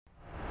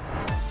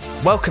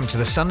Welcome to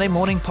the Sunday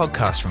morning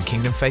podcast from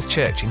Kingdom Faith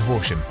Church in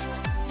Horsham.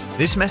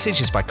 This message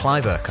is by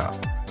Clive Urquhart.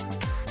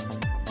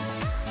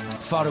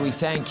 Father, we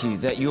thank you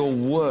that your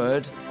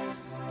word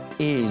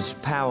is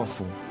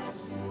powerful.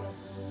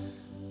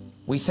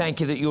 We thank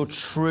you that your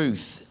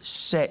truth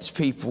sets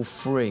people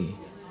free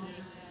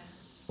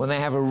when they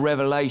have a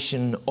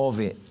revelation of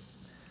it.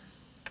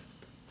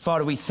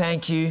 Father, we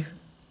thank you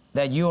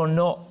that you are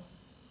not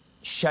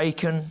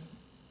shaken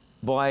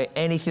by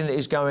anything that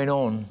is going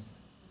on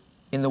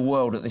in the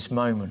world at this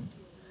moment.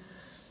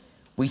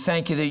 We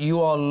thank you that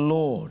you are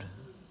Lord,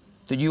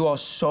 that you are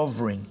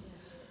sovereign,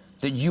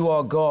 that you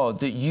are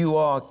God, that you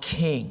are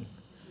King.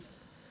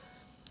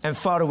 And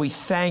Father, we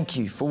thank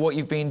you for what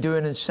you've been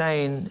doing and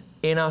saying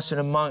in us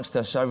and amongst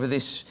us over the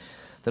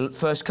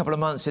first couple of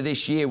months of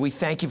this year. We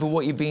thank you for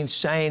what you've been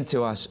saying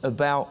to us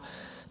about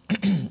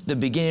the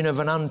beginning of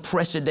an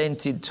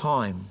unprecedented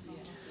time.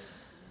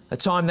 A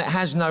time that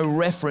has no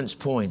reference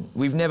point.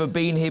 We've never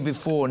been here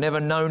before, never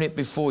known it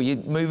before. You're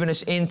moving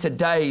us into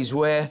days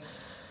where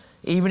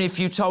even if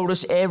you told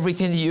us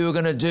everything that you were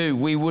going to do,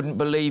 we wouldn't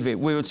believe it.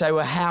 We would say,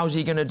 well, how's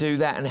he going to do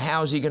that and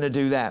how's he going to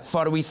do that?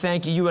 Father, we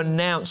thank you. You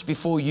announce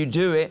before you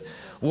do it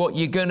what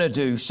you're going to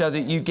do so that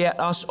you get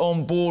us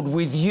on board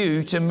with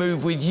you to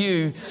move with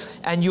you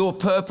and your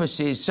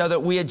purposes so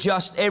that we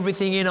adjust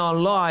everything in our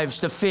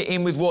lives to fit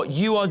in with what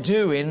you are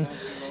doing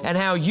and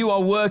how you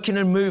are working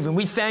and moving.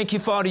 We thank you,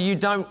 Father, you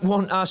don't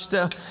want us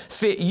to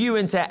fit you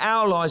into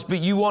our lives, but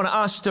you want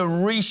us to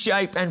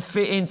reshape and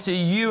fit into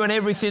you and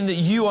everything that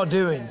you are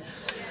doing.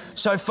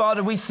 So,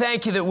 Father, we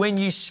thank you that when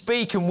you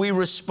speak and we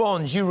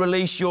respond, you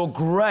release your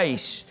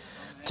grace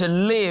to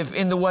live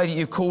in the way that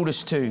you've called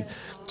us to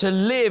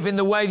live in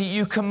the way that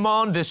you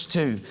command us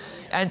to,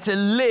 and to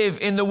live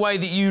in the way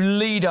that you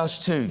lead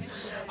us to.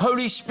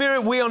 Holy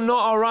Spirit, we are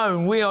not our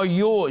own, we are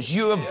yours.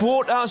 You have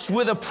bought us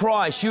with a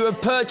price. You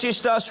have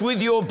purchased us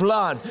with your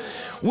blood.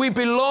 We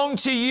belong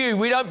to you.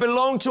 We don't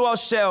belong to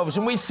ourselves.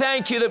 And we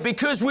thank you that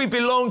because we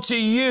belong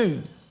to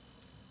you,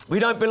 we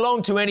don't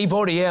belong to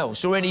anybody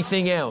else or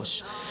anything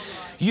else.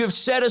 You've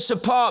set us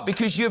apart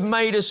because you've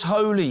made us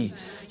holy.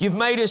 You've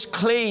made us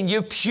clean.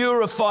 You've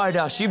purified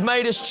us. You've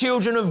made us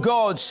children of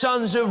God,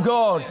 sons of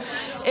God,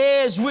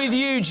 heirs with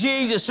you,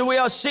 Jesus. So we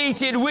are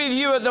seated with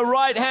you at the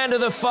right hand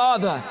of the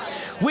Father.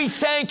 We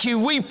thank you.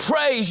 We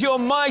praise your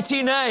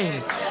mighty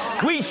name.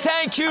 We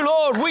thank you,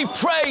 Lord. We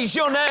praise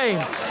your name.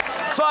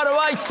 Father,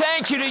 I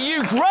thank you that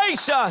you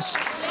grace us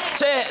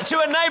to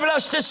enable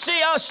us to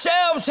see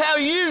ourselves how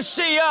you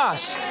see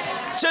us,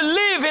 to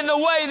live in the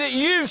way that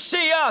you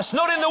see us,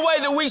 not in the way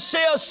that we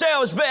see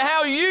ourselves, but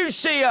how you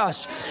see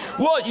us,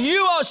 what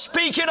you are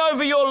speaking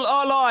over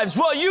our lives,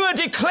 what you are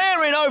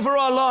declaring over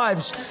our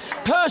lives,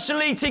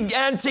 personally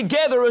and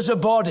together as a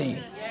body.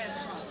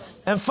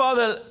 And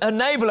Father,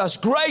 enable us,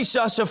 grace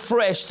us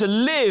afresh to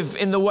live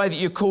in the way that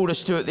you called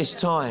us to at this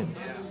time.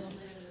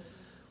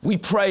 We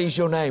praise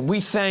your name. We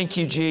thank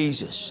you,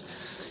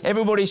 Jesus.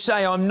 Everybody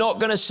say, I'm not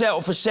going to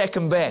settle for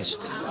second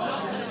best.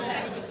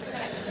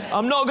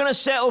 I'm not going to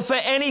settle for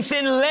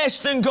anything less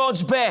than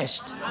God's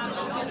best.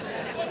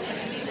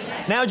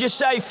 Now just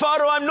say,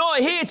 Father, I'm not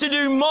here to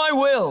do my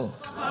will.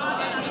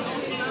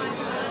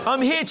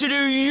 I'm here to do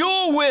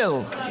your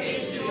will.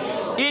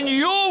 In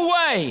your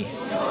way.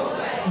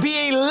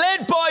 Being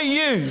led by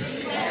you.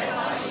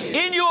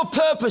 In your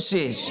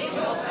purposes.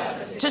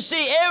 To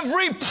see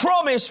every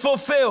promise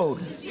fulfilled.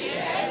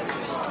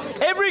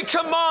 Every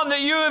command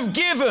that you have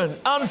given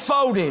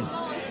unfolded.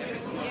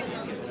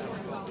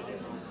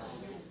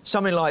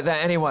 Something like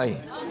that anyway.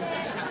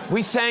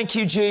 We thank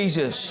you,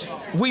 Jesus.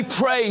 We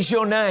praise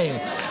your name.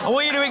 I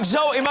want you to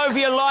exalt him over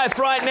your life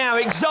right now.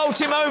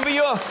 Exalt him over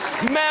your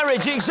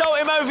marriage. Exalt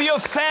him over your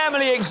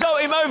family.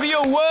 Exalt him over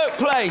your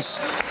workplace.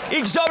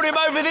 Exalt him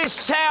over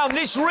this town,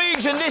 this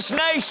region, this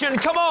nation.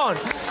 Come on.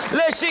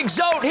 Let's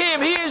exalt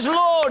him. He is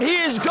Lord. He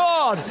is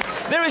God.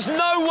 There is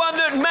no one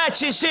that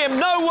matches him.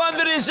 No one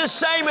that is the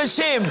same as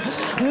him.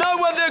 No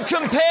one that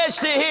compares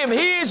to him.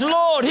 He is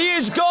Lord. He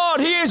is God.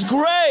 He is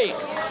great.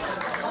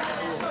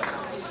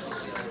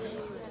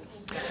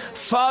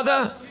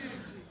 Father,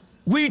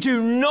 we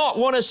do not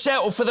want to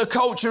settle for the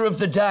culture of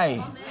the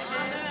day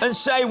and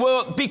say,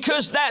 well,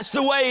 because that's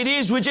the way it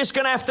is, we're just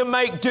going to have to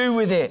make do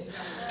with it.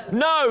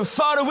 No,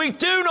 Father, we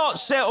do not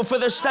settle for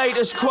the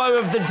status quo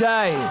of the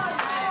day.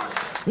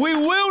 We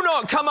will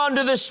not come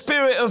under the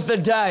spirit of the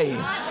day.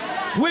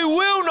 We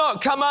will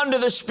not come under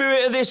the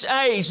spirit of this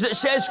age that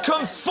says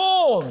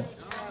conform.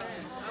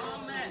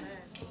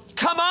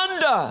 Come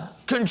under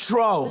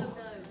control.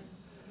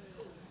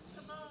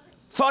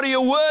 Father,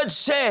 your word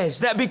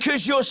says that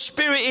because your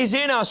spirit is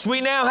in us, we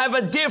now have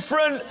a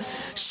different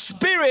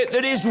spirit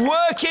that is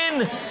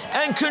working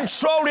and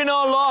controlling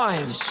our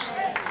lives.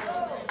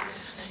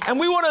 And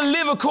we want to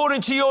live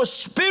according to your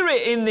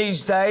spirit in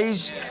these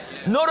days,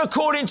 not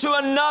according to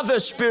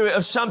another spirit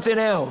of something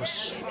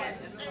else.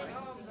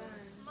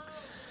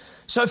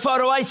 So,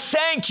 Father, I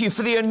thank you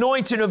for the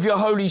anointing of your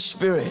Holy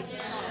Spirit.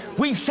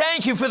 We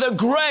thank you for the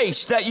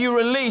grace that you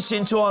release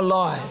into our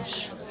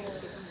lives.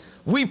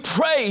 We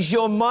praise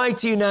your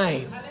mighty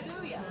name.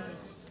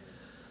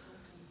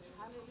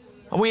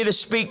 I want you to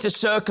speak to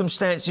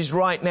circumstances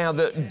right now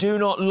that do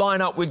not line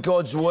up with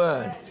God's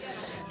word.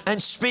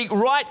 And speak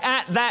right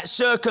at that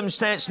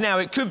circumstance now.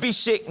 It could be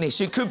sickness.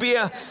 It could be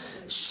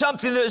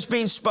something that has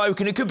been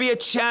spoken. It could be a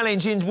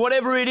challenge in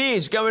whatever it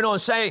is going on.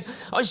 Say,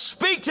 I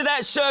speak to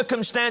that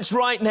circumstance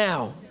right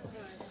now.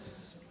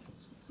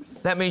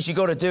 That means you've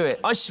got to do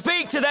it. I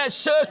speak to that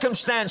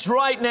circumstance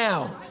right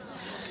now.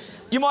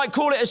 You might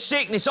call it a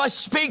sickness. I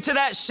speak to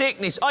that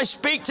sickness. I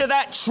speak to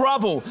that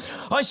trouble.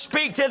 I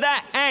speak to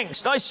that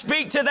angst. I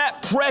speak to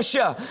that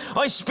pressure.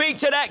 I speak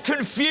to that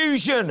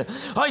confusion.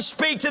 I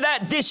speak to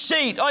that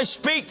deceit. I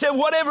speak to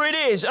whatever it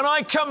is. And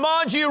I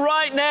command you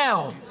right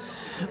now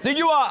that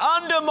you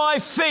are under my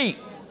feet.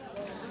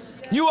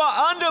 You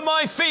are under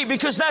my feet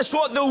because that's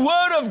what the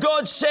Word of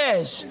God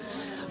says.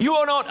 You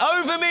are not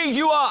over me,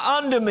 you are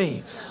under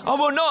me. I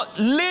will not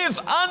live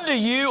under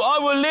you, I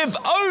will live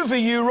over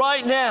you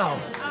right now.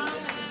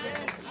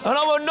 And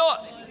I will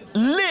not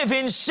live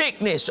in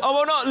sickness. I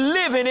will not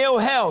live in ill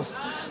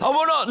health. I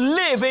will not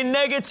live in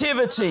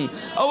negativity.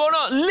 I will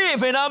not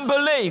live in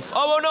unbelief.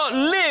 I will not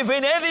live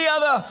in any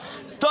other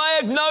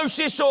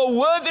diagnosis or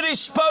word that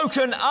is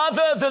spoken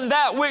other than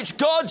that which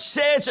God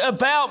says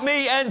about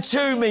me and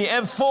to me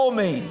and for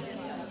me.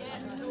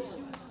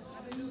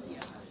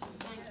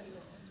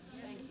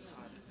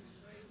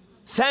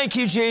 Thank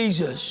you,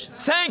 Jesus.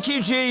 Thank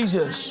you,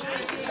 Jesus.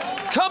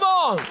 Come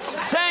on.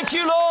 Thank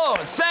you, Lord.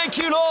 Thank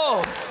you,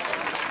 Lord.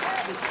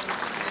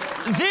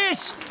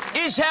 This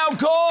is how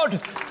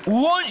God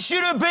wants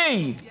you to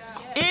be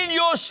in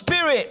your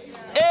spirit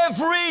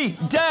every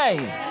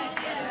day.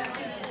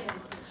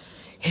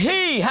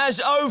 He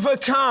has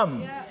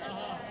overcome.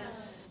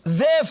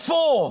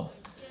 Therefore,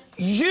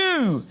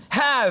 you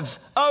have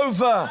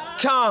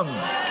overcome.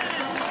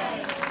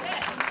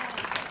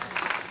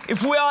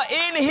 If we are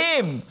in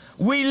Him,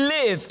 we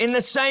live in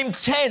the same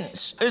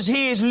tense as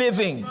He is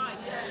living.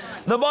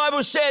 The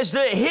Bible says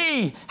that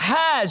He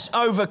has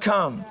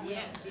overcome.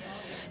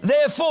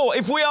 Therefore,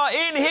 if we are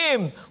in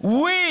Him,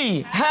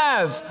 we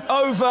have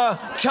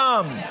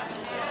overcome.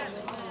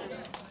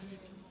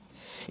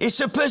 It's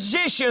a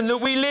position that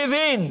we live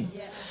in.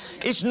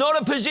 It's not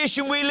a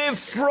position we live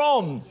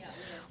from.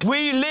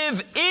 We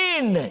live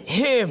in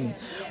Him.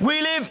 We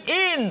live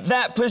in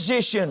that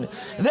position.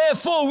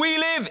 Therefore, we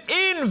live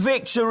in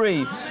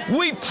victory.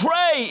 We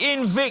pray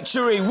in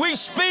victory. We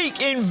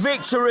speak in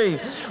victory.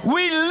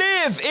 We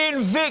live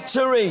in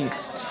victory.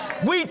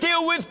 We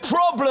deal with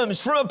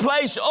problems from a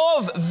place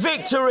of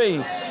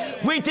victory.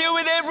 We deal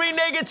with every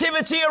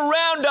negativity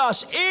around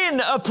us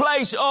in a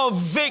place of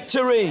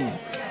victory.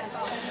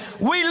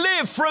 We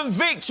live from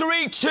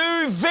victory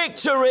to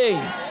victory.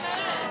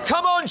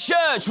 Come on,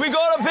 church, we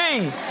got to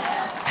be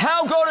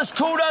how God has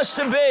called us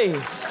to be.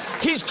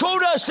 He's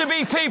called us to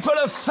be people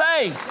of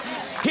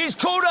faith. He's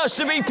called us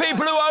to be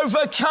people who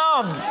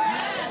overcome.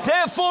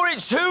 Therefore,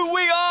 it's who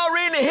we are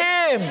in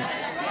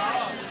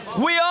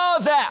Him. We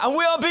are that, and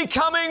we are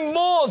becoming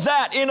more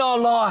that in our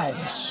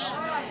lives.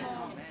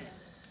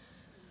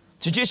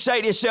 To just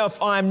say to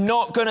yourself, I'm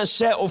not going to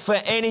settle for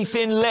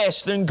anything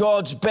less than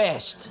God's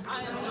best.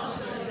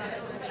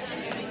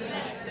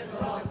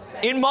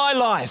 In my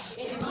life,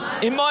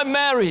 in my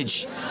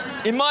marriage,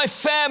 in my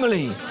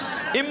family,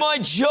 in my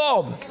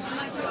job,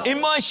 in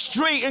my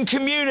street and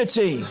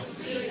community,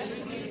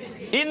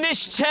 in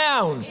this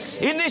town,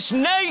 in this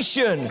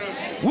nation,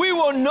 we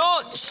will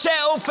not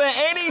settle for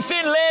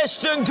anything less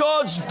than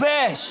God's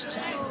best.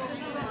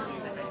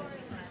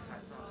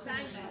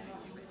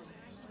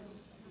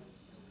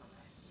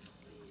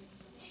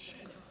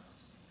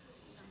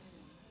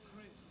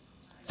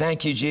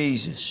 Thank you,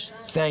 Jesus.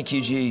 Thank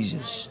you,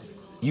 Jesus.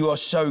 You are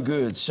so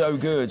good, so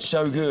good,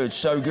 so good,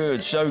 so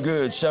good, so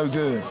good, so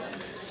good.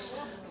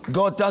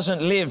 God doesn't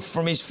live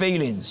from His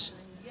feelings.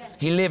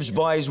 He lives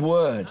by His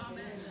word.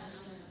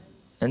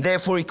 And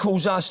therefore He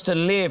calls us to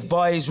live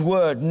by His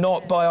word,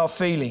 not by our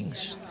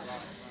feelings.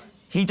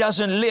 He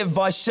doesn't live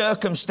by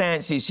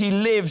circumstances. He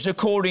lives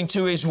according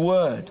to His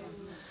word.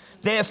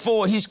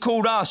 Therefore, He's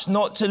called us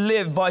not to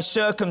live by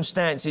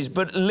circumstances,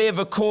 but live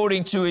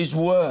according to His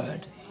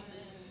word.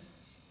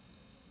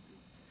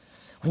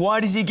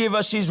 Why does He give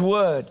us His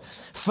word?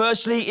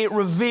 Firstly, it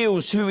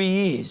reveals who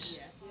He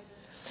is.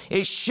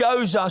 It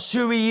shows us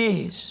who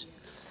He is.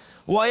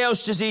 Why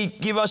else does He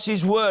give us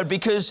His word?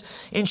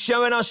 Because in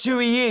showing us who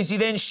He is, He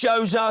then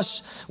shows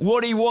us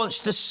what He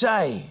wants to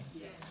say.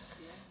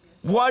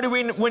 Why do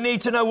we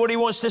need to know what He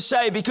wants to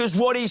say? Because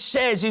what He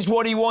says is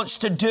what He wants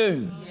to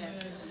do.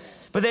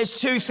 But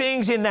there's two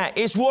things in that.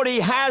 It's what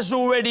He has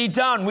already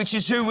done, which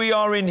is who we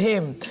are in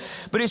Him.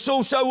 But it's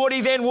also what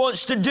He then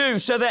wants to do,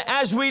 so that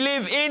as we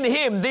live in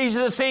Him, these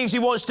are the things He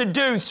wants to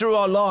do through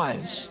our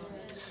lives.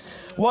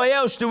 Why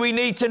else do we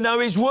need to know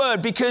His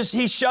word? Because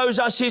He shows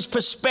us His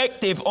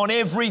perspective on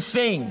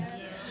everything.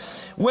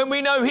 When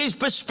we know His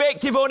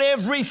perspective on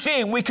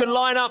everything, we can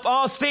line up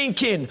our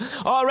thinking,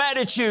 our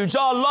attitudes,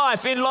 our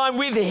life in line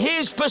with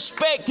His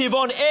perspective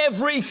on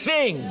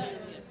everything.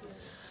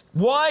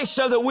 Why?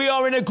 So that we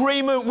are in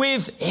agreement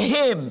with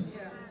Him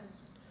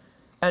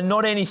and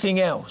not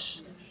anything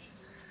else.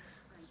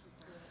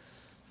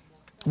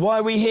 Why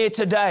are we here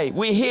today?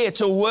 We're here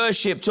to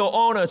worship, to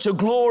honor, to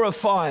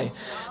glorify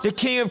the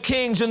King of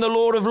Kings and the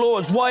Lord of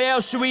Lords. Why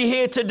else are we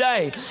here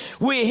today?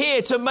 We're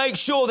here to make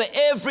sure that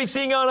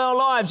everything in our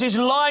lives is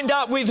lined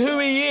up with who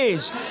He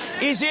is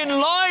in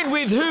line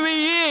with who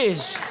He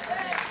is.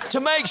 To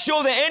make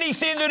sure that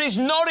anything that is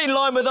not in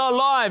line with our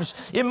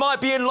lives, it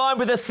might be in line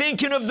with the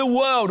thinking of the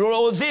world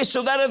or this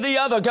or that or the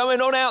other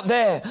going on out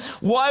there.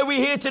 Why are we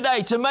here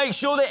today? To make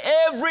sure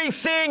that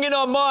everything in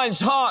our minds,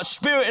 heart,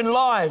 spirit and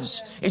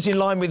lives is in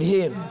line with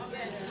Him.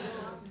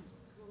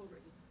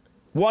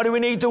 Why do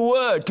we need the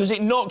Word? Because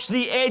it knocks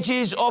the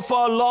edges off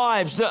our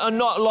lives that are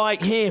not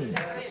like Him.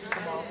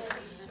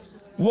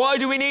 Why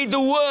do we need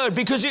the Word?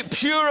 Because it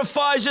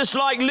purifies us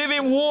like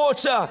living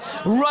water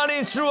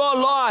running through our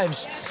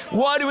lives.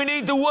 Why do we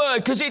need the Word?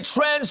 Because it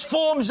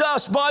transforms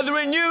us by the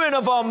renewing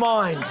of our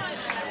mind.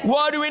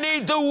 Why do we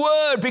need the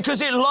Word?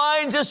 Because it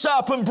lines us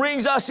up and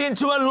brings us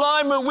into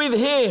alignment with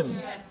Him.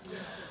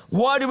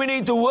 Why do we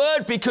need the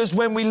Word? Because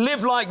when we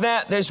live like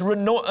that, there's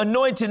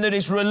anointing that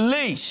is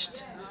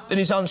released that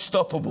is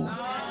unstoppable.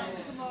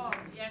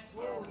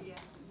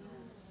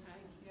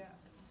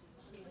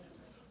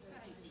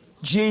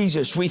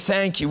 Jesus, we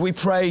thank You. We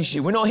praise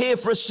You. We're not here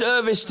for a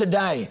service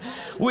today.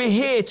 We're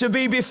here to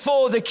be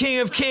before the King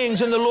of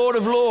Kings and the Lord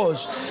of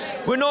Lords.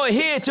 We're not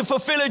here to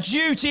fulfill a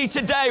duty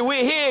today.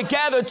 We're here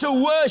gathered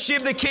to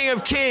worship the King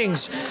of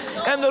Kings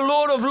and the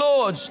Lord of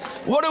Lords.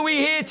 What are we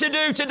here to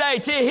do today?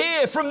 To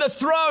hear from the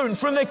throne,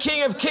 from the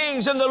King of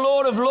Kings and the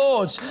Lord of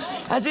Lords.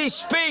 As He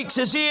speaks,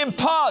 as He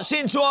imparts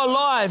into our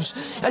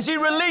lives, as He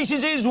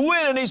releases His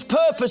will and His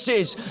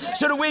purposes,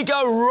 so that we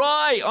go,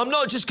 right, I'm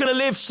not just going to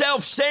live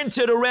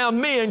self-centered around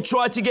me and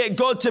try to get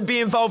God to be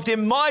involved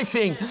in my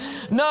thing.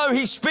 No,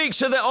 He speaks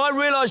so that I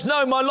realize,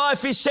 no, my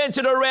life is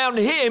centered around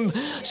Him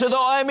so that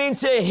I'm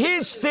into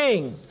His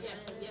thing.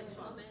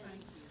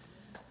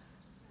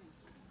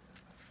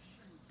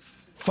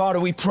 Father,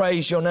 we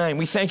praise Your name.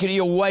 We thank You that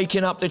You're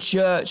waking up the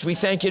church. We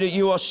thank You that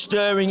You are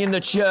stirring in the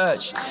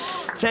church.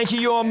 Thank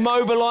You are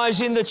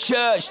mobilizing the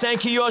church.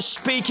 Thank You are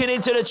speaking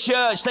into the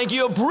church. Thank You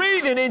You're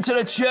breathing into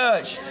the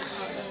church.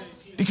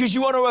 Because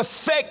You want to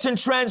affect and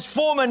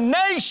transform a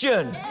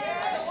nation.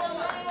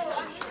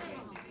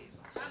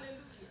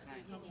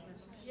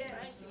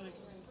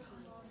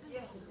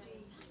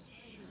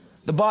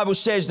 The Bible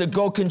says that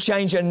God can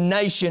change a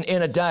nation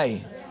in a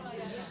day.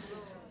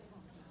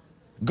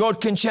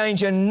 God can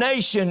change a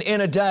nation in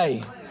a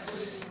day.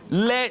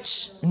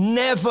 Let's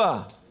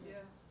never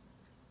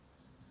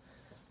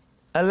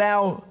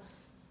allow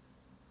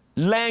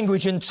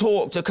language and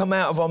talk to come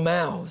out of our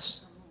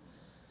mouths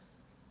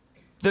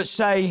that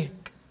say,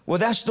 well,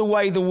 that's the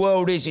way the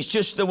world is. It's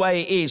just the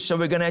way it is. So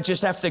we're going to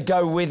just have to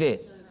go with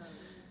it.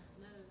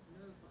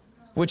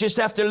 We'll just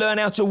have to learn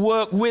how to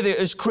work with it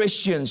as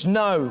Christians.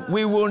 No,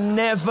 we will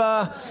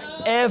never,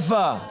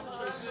 ever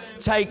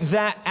take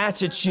that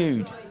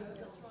attitude.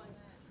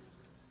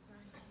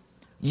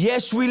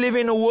 Yes, we live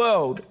in a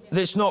world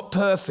that's not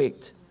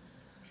perfect.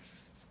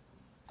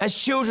 As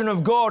children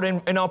of God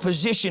in our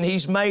position,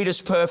 He's made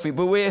us perfect,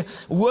 but we're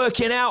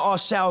working out our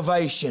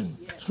salvation,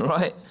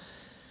 right?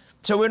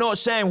 So we're not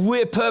saying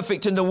we're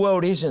perfect and the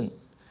world isn't.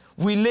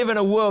 We live in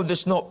a world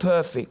that's not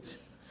perfect.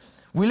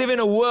 We live in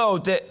a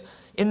world that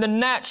in the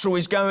natural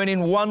is going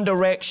in one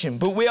direction,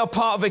 but we are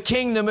part of a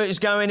kingdom that is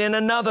going in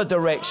another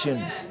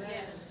direction.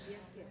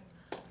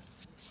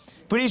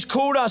 But He's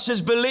called us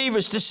as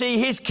believers to see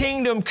His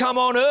kingdom come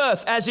on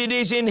earth as it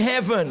is in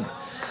heaven.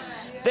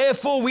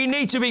 Therefore, we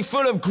need to be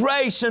full of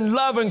grace and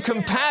love and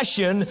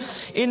compassion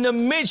in the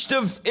midst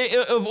of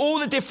all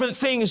the different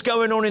things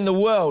going on in the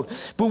world.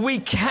 But we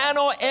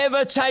cannot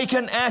ever take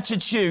an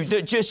attitude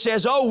that just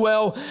says, oh,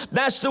 well,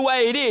 that's the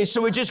way it is,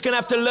 so we're just going to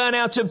have to learn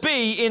how to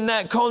be in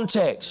that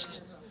context.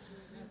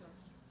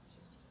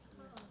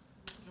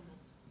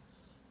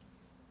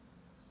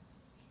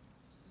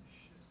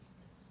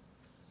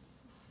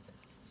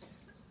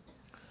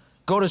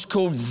 God has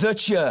called the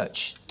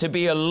church to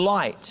be a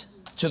light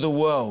to the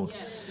world,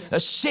 a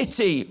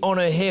city on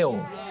a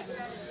hill.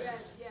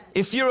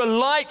 If you're a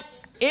light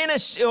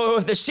or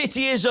if the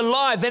city is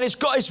alive, then it's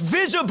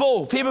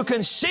visible. People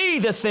can see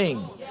the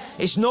thing.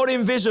 It's not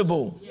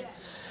invisible.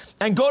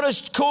 And God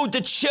has called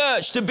the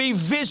church to be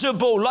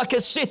visible like a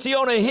city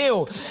on a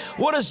hill.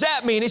 What does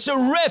that mean? It's a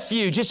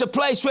refuge. It's a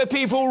place where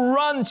people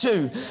run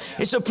to.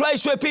 It's a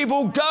place where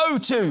people go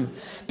to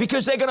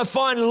because they're going to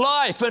find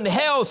life and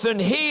health and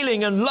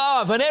healing and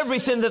love and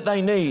everything that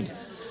they need.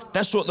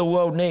 That's what the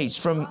world needs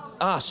from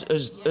us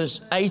as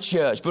a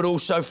church, but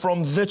also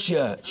from the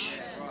church.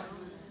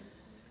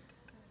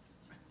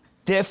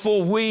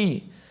 Therefore,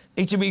 we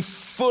need to be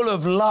full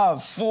of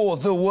love for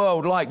the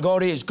world like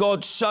God is.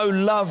 God so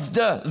loved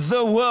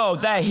the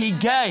world that He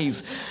gave.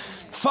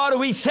 Father,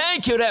 we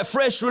thank You that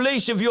fresh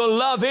release of Your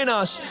love in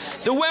us,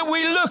 that when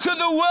we look at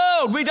the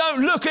world, we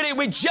don't look at it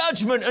with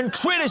judgment and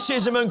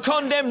criticism and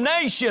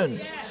condemnation.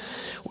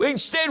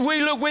 Instead,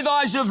 we look with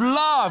eyes of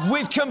love,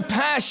 with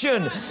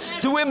compassion,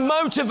 that we're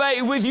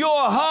motivated with your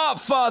heart,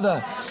 Father.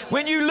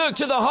 When you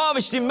looked at the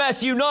harvest in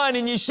Matthew 9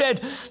 and you said,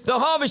 the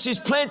harvest is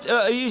plenty,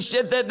 you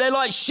said that they're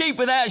like sheep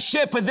without a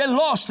shepherd. They're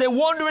lost. They're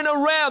wandering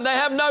around. They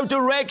have no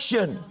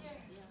direction.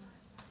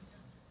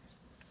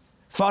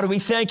 Father, we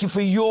thank you for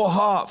your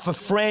heart, for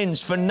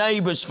friends, for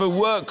neighbours, for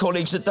work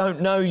colleagues that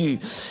don't know you,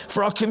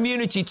 for our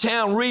community,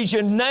 town,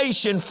 region,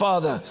 nation,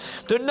 Father,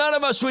 that none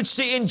of us would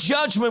sit in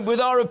judgment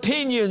with our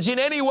opinions in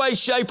any way,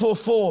 shape or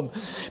form,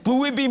 but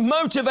we'd be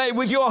motivated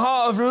with your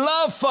heart of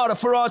love, Father,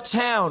 for our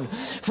town,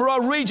 for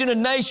our region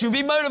and nation.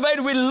 We'd be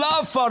motivated with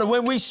love, Father,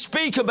 when we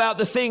speak about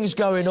the things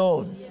going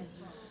on.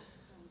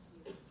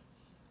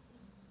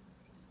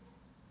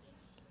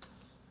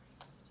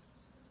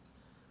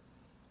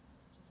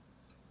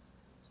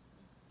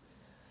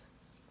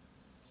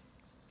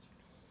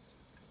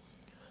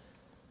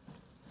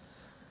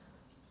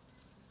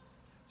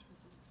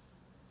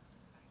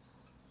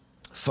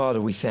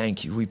 Father, we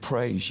thank you. We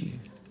praise you.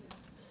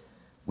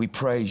 We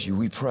praise you.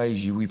 We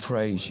praise you. We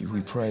praise you. We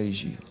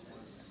praise you.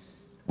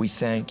 We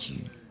thank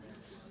you.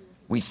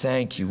 We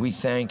thank you. We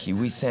thank you.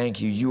 We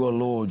thank you. You are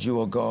Lord.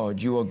 You are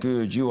God. You are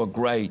good. You are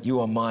great. You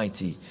are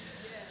mighty.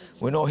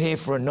 We're not here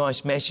for a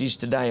nice message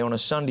today on a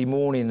Sunday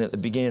morning at the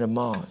beginning of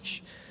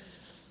March.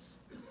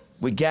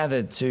 We're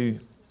gathered to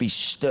be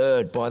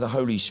stirred by the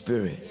Holy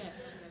Spirit.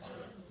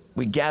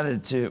 We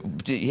gathered to,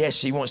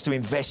 yes, he wants to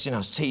invest in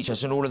us, teach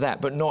us and all of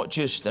that, but not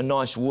just a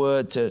nice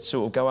word to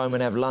sort of go home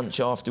and have lunch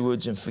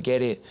afterwards and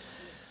forget it.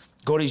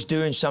 God is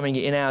doing something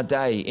in our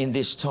day, in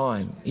this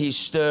time. He's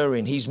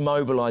stirring, he's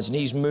mobilizing,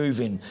 he's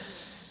moving.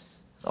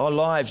 Our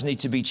lives need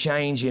to be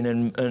changing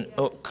and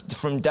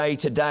from day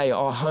to day.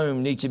 Our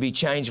home needs to be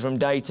changing from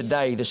day to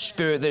day. The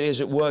Spirit that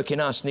is at work in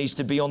us needs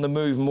to be on the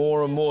move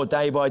more and more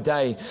day by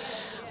day.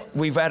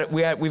 We've had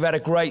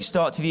a great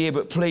start to the year,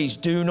 but please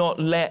do not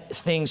let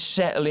things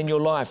settle in your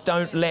life.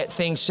 Don't let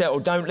things settle.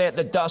 Don't let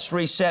the dust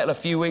resettle a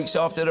few weeks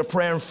after the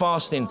prayer and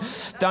fasting.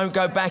 Don't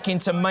go back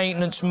into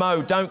maintenance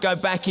mode. Don't go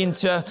back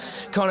into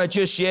kind of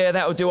just, yeah,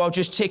 that'll do. I'll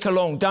just tick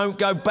along. Don't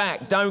go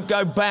back. Don't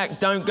go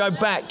back. Don't go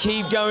back.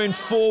 Keep going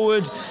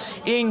forward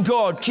in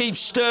God. Keep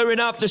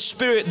stirring up the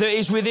Spirit that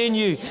is within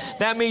you.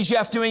 That means you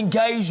have to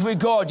engage with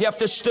God. You have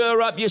to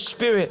stir up your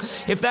spirit.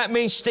 If that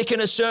means sticking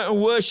a certain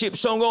worship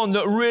song on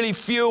that really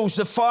fuels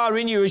the fire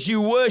in you as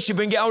you worship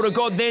and get hold of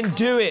God, then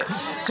do it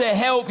to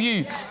help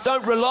you.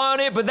 Don't rely on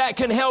it, but that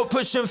can help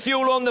put some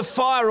fuel on the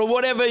fire or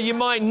whatever you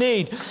might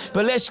need.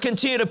 But let's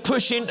continue to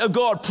push into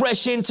God,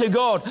 press into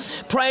God.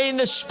 Pray in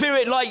the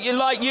Spirit like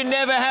you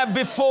never have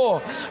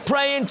before.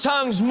 Pray in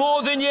tongues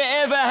more than you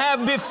ever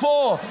have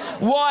before.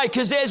 Why?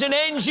 Because there's an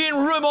engine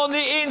room on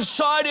the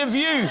inside of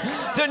you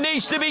that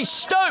needs to be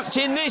stoked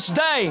in this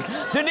day,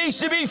 that needs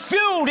to be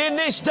fueled in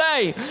this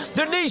day,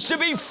 that needs to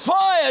be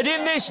fired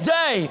in this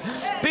day.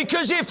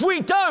 Because if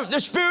we don't, the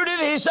spirit of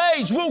this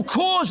age will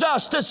cause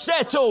us to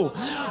settle,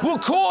 will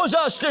cause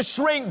us to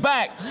shrink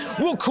back,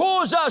 will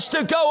cause us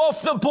to go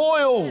off the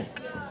boil.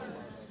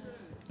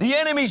 The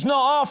enemy's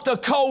not after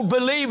cold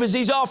believers,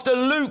 he's after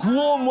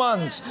lukewarm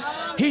ones.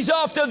 He's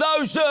after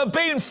those that have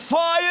been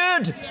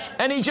fired.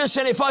 And he just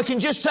said, if I can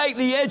just take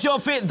the edge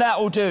off it,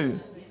 that'll do.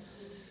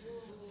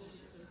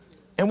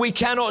 And we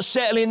cannot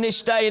settle in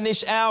this day, in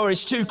this hour.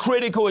 It's too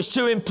critical, it's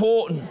too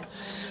important.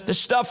 The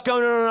stuff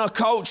going on in our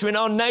culture, in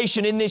our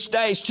nation, in this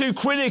day is too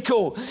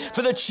critical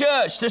for the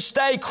church to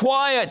stay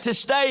quiet, to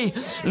stay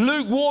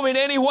lukewarm in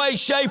any way,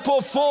 shape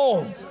or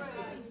form.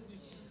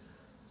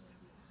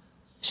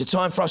 It's a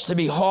time for us to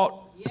be hot,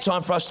 a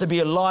time for us to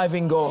be alive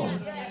in God.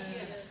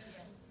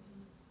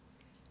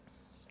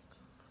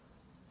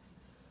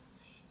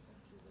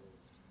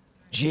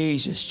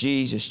 Jesus,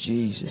 Jesus,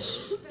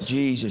 Jesus.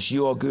 Jesus,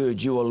 you are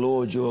good, you are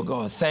Lord, you are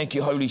God. Thank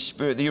you, Holy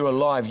Spirit, that you're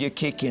alive, you're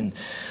kicking,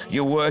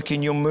 you're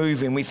working, you're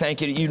moving. We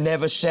thank you that you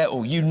never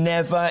settle. You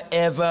never,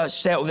 ever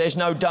settle. There's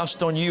no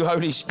dust on you,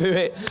 Holy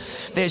Spirit.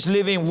 There's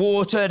living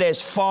water,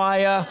 there's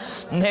fire,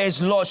 and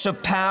there's lots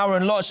of power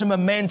and lots of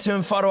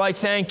momentum. Father, I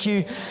thank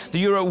you that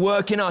you're at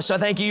work in us. I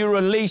thank you you're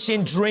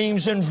releasing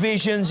dreams and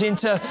visions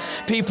into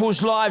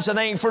people's lives. I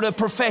thank you for the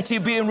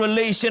prophetic being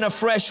released in a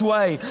fresh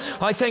way.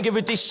 I thank you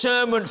for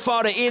discernment,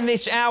 Father, in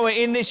this hour,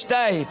 in this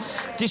day.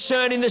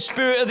 Discerning the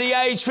spirit of the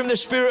age from the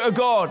Spirit of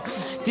God.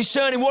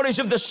 Discerning what is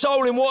of the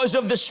soul and what is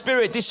of the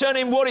Spirit.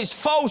 Discerning what is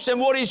false and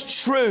what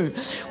is true.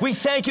 We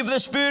thank you for the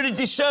spirit of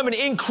discernment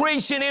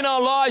increasing in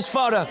our lives,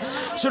 Father,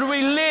 so that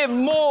we live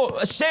more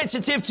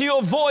sensitive to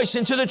your voice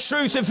and to the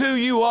truth of who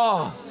you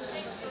are.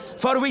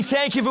 Father, we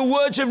thank you for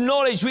words of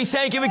knowledge. We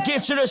thank you for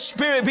gifts of the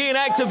Spirit being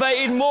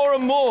activated more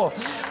and more.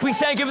 We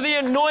thank you for the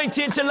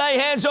anointing to lay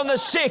hands on the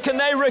sick and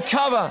they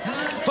recover.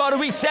 Father,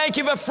 we thank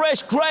you for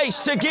fresh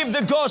grace to give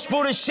the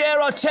gospel, to share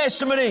our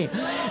testimony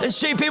and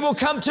see people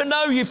come to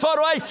know you.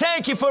 Father, I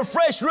thank you for a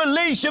fresh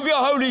release of your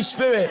Holy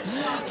Spirit.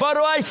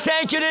 Father, I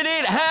thank you that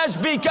it has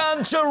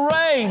begun to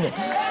rain.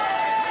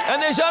 And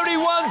there's only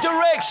one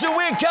direction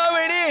we're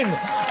going in,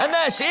 and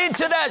that's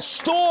into that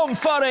storm,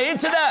 Father,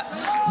 into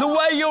that, the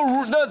way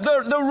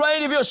the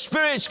rain of your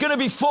Spirit's going to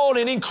be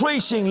falling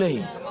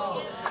increasingly.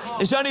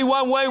 There's only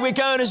one way we're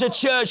going as a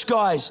church,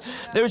 guys.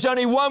 There's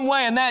only one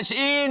way, and that's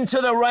into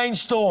the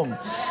rainstorm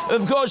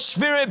of God's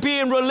Spirit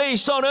being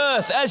released on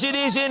earth as it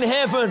is in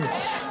heaven.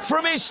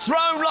 From His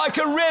throne like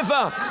a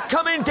river,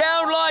 coming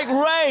down like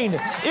rain.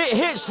 It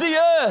hits the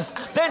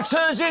earth, then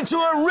turns into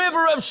a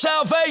river of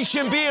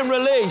salvation being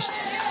released.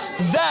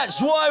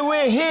 That's why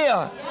we're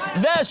here.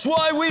 That's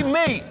why we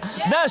meet.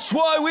 That's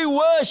why we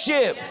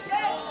worship.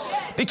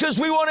 Because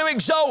we want to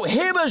exalt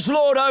Him as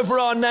Lord over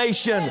our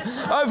nation,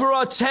 over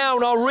our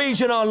town, our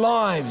region, our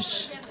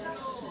lives.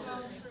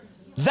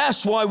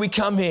 That's why we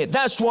come here.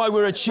 That's why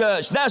we're a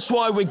church. That's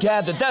why we're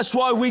gathered. That's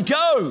why we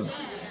go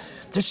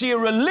to see a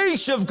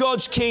release of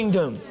God's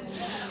kingdom.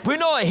 We're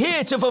not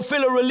here to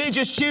fulfill a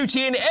religious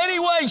duty in any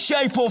way,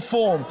 shape or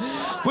form.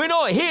 We're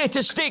not here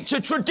to stick to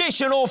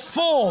tradition or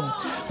form.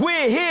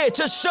 We're here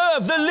to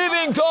serve the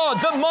living God,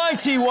 the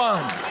mighty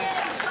one.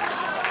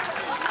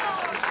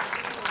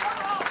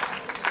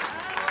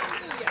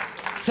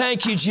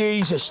 Thank you,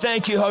 Jesus.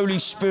 Thank you, Holy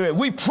Spirit.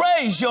 We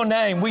praise your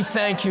name. We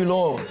thank you,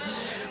 Lord.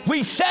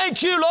 We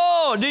thank you,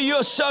 Lord.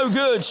 You're so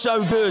good,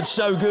 so good,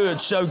 so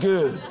good, so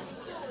good.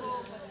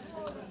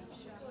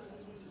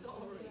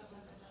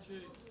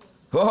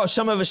 Oh,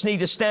 some of us need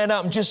to stand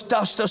up and just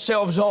dust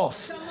ourselves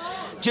off.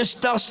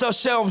 Just dust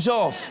ourselves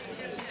off.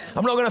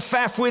 I'm not going to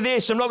faff with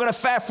this. I'm not going to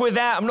faff with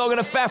that. I'm not going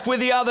to faff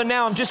with the other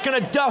now. I'm just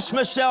going to dust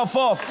myself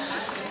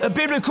off. A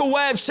biblical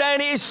way of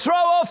saying it is throw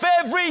off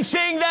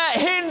everything that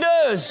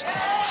hinders.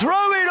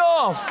 Throw it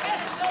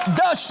off.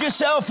 Dust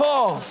yourself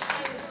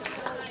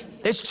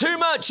off. There's too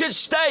much at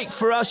stake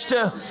for us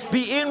to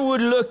be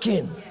inward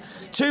looking.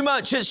 Too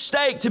much at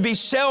stake to be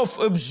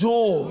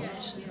self-absorbed.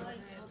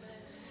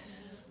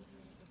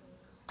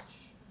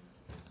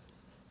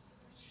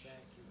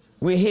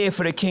 We're here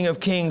for the King of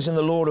Kings and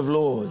the Lord of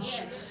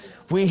Lords.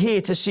 We're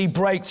here to see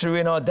breakthrough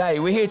in our day.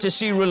 We're here to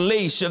see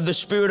release of the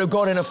Spirit of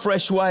God in a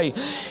fresh way,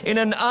 in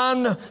an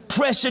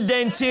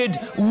unprecedented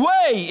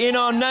way in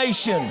our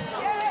nation.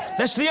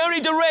 That's the only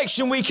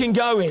direction we can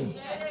go in.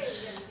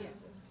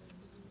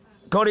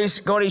 God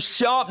is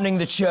sharpening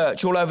the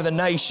church all over the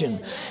nation.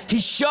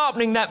 He's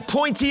sharpening that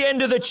pointy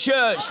end of the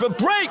church for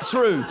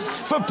breakthrough,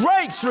 for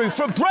breakthrough,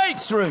 for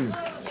breakthrough.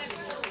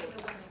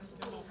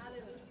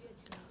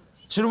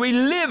 So do we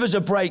live as a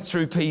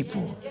breakthrough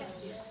people?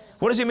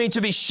 What does it mean to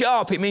be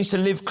sharp? It means to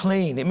live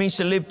clean. It means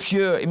to live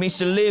pure. It means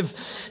to live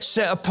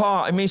set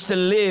apart. It means to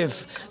live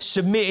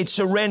submitted,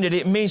 surrendered.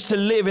 It means to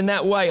live in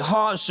that way,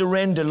 heart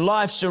surrendered,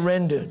 life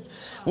surrendered.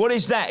 What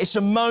is that? It's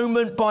a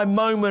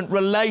moment-by-moment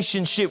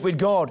relationship with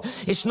God.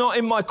 It's not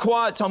in my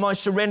quiet time, I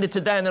surrender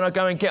today and then I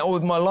go and get on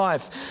with my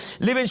life.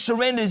 Living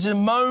surrender is a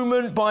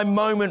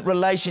moment-by-moment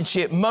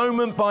relationship,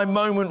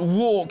 moment-by-moment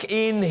walk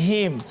in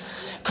Him.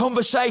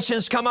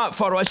 Conversations come up,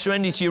 Father, I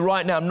surrender to you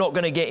right now. I'm not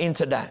going to get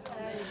into that.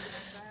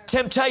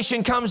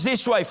 Temptation comes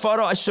this way.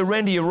 Father, I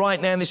surrender you right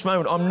now in this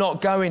moment. I'm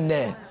not going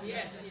there.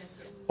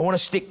 I want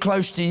to stick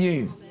close to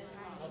you.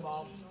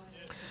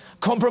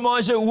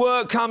 Compromise at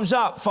work comes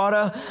up.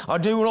 Father, I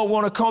do not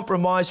want to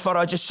compromise. Father,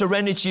 I just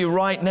surrender to you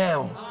right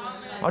now.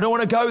 I don't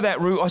want to go that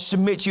route. I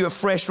submit to you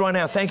afresh right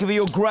now. Thank you for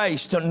your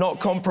grace to not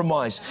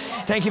compromise.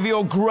 Thank you for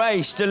your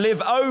grace to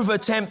live over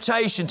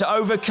temptation, to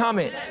overcome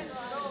it.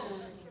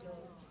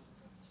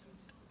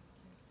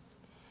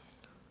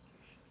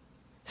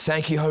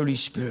 Thank you, Holy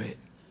Spirit.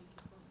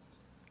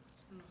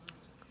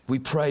 We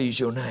praise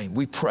your name.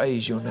 We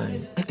praise your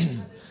name.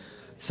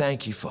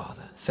 Thank you,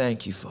 Father.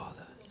 Thank you,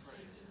 Father.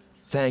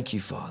 Thank you,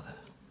 Father.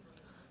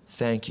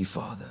 Thank you,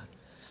 Father.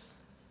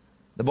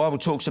 The Bible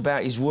talks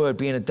about His word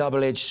being a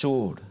double-edged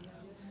sword.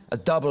 A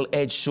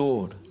double-edged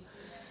sword.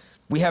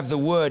 We have the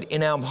word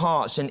in our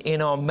hearts and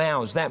in our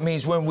mouths. That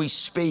means when we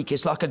speak,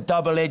 it's like a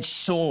double-edged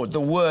sword.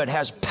 The word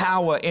has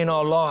power in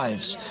our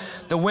lives.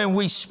 That when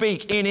we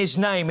speak in His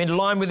name, in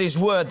line with His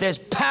word, there's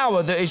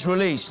power that is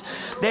released.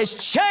 There's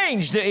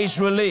change that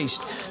is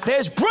released.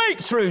 There's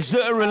breakthroughs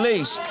that are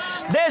released.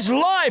 There's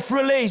life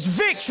released,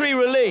 victory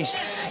released.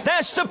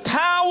 That's the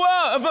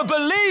power of a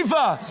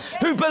believer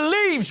who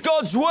believes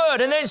God's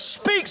word and then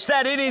speaks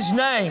that in His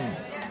name.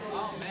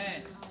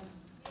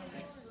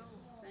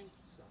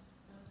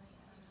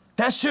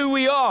 That's who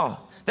we are.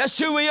 That's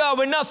who we are.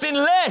 We're nothing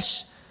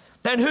less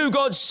than who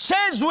God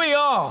says we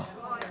are.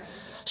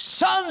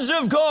 Sons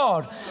of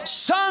God.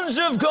 Sons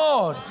of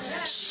God.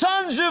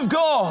 Sons of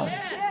God.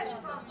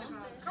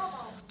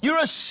 You're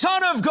a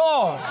son of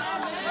God.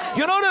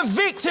 You're not a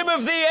victim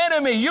of the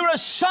enemy. You're a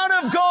son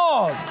of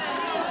God.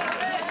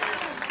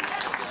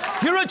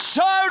 You're a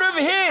child of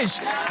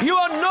His. You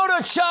are not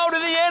a child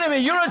of the enemy.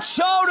 You're a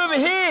child of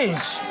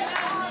His.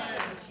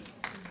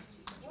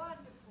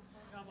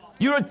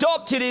 You're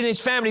adopted in His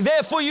family.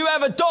 Therefore, you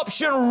have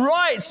adoption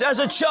rights as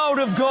a child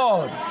of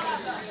God.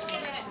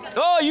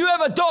 Oh, you have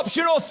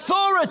adoption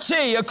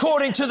authority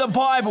according to the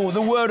Bible,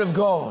 the Word of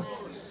God.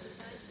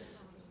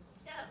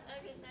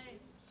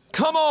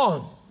 Come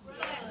on.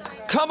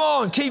 Come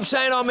on. Keep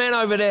saying amen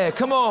over there.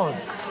 Come on.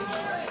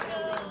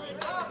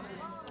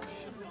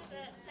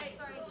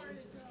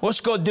 What's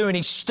God doing?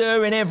 He's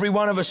stirring every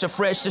one of us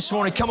afresh this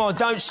morning. Come on,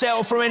 don't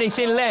settle for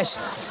anything less.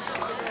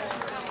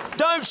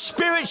 don't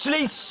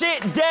spiritually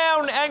sit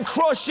down and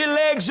cross your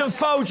legs and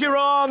fold your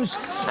arms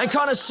and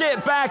kind of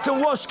sit back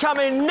and what's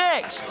coming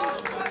next.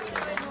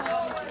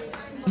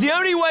 The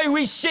only way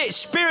we sit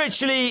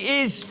spiritually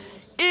is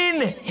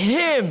in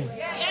Him,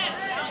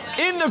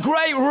 in the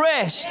great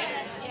rest,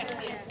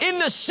 in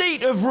the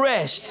seat of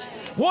rest.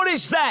 What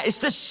is that? It's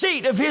the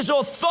seat of His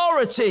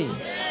authority.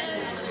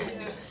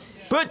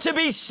 But to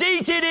be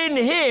seated in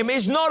Him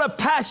is not a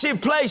passive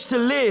place to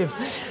live.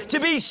 To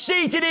be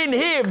seated in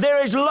Him,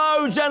 there is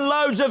loads and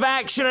loads of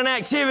action and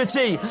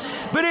activity.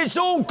 But it's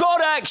all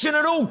God action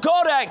and all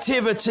God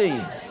activity.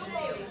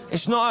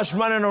 It's not us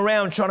running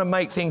around trying to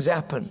make things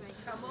happen.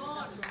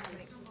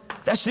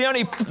 That's the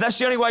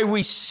only way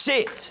we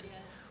sit.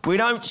 We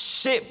don't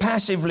sit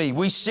passively.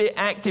 We sit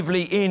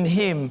actively in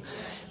Him.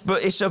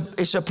 But it's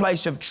a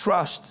place of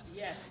trust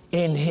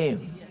in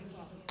Him.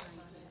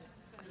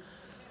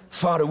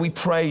 Father, we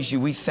praise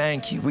You. We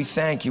thank You. We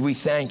thank You. We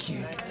thank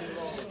You.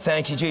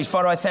 Thank You, Jesus.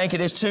 Father, I thank You.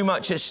 There's too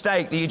much at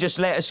stake that You just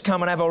let us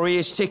come and have our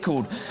ears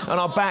tickled and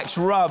our backs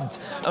rubbed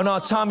and our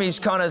tummies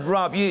kind of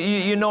rubbed.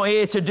 You're not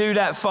here to do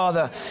that,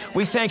 Father.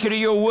 We thank You that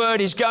Your word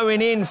is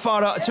going in,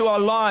 Father, to our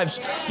lives.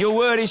 Your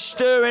word is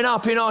stirring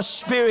up in our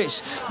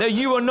spirits, that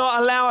You will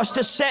not allow us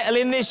to settle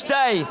in this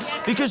day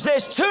because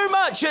there's too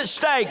much at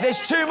stake.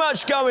 There's too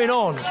much going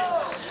on.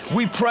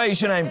 We praise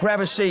Your name.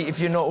 Grab a seat if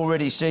you're not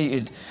already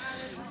seated.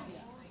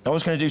 I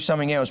was going to do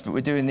something else, but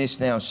we're doing this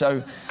now.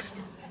 So,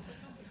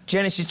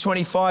 Genesis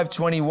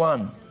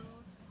 25:21.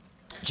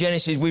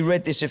 Genesis, we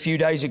read this a few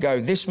days ago.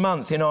 This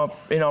month in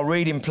our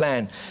reading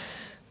plan,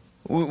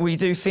 we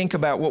do think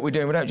about what we're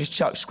doing. We don't just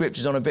chuck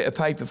scriptures on a bit of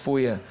paper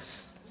for you.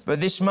 But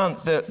this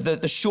month,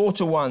 the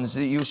shorter ones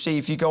that you'll see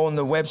if you go on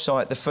the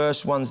website, the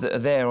first ones that are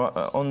there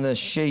on the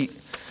sheet.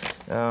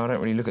 I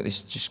don't really look at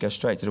this, just go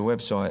straight to the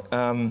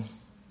website.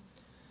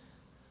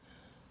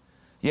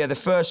 Yeah, the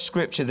first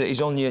scripture that is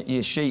on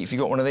your sheet, if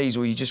you've got one of these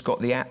or you just got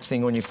the app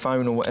thing on your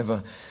phone or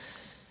whatever.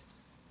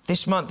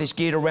 This month is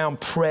geared around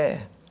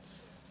prayer.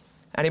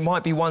 And it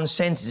might be one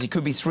sentence, it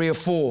could be 3 or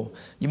 4.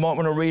 You might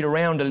want to read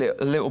around a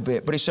little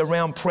bit, but it's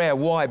around prayer.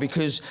 Why?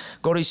 Because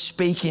God is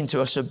speaking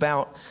to us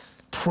about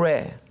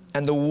prayer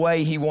and the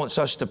way He wants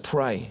us to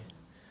pray.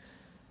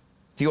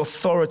 The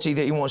authority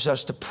that He wants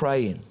us to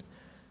pray in.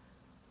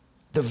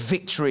 The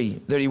victory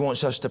that He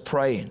wants us to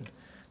pray in.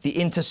 The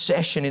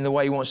intercession in the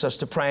way He wants us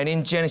to pray. And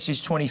in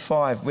Genesis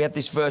 25, we had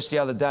this verse the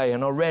other day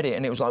and I read it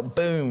and it was like,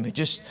 boom, it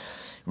just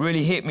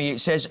really hit me. It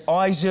says,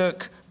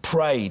 Isaac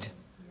prayed.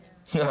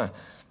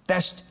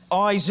 That's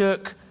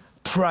Isaac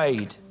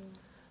prayed.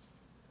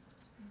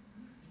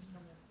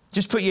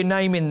 Just put your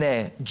name in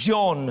there.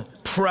 John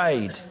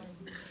prayed.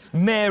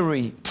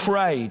 Mary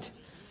prayed.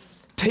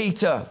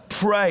 Peter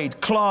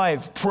prayed.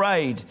 Clive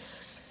prayed.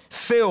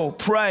 Phil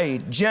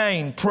prayed.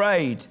 Jane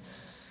prayed.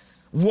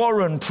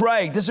 Warren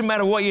prayed. Doesn't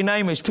matter what your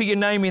name is. Put your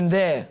name in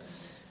there.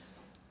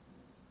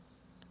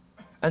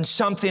 And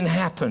something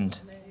happened.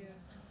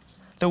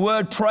 The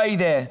word pray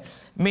there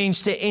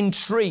means to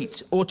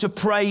entreat or to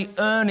pray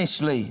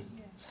earnestly.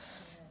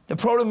 The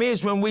problem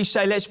is when we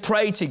say let's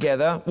pray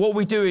together, what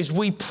we do is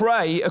we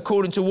pray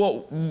according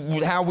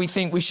to how we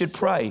think we should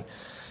pray.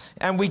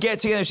 And we get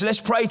together, so let's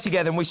pray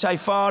together, and we say,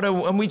 Father,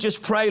 and we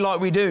just pray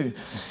like we do.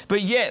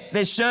 But yet,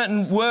 there's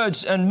certain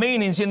words and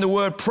meanings in the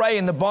word pray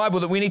in the Bible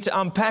that we need to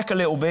unpack a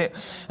little bit.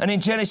 And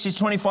in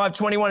Genesis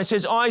 25:21, it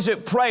says,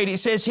 Isaac prayed. It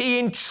says he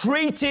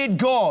entreated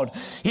God.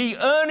 He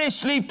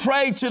earnestly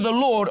prayed to the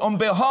Lord on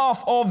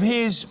behalf of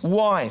his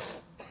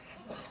wife.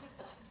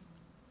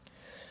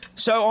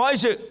 So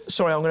Isaac,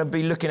 sorry, I'm going to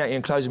be looking at you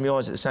and closing my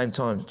eyes at the same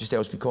time. Just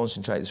helps me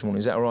concentrate this morning.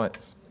 Is that all right?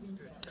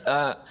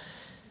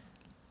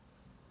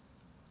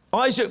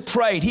 Isaac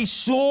prayed. He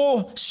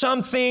saw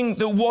something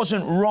that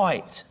wasn't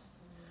right,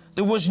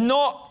 that was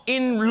not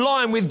in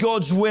line with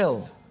God's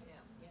will.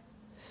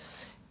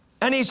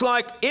 And he's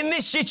like, in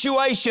this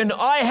situation,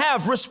 I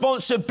have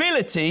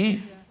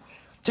responsibility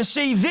to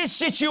see this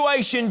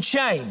situation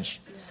change.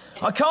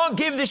 I can't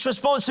give this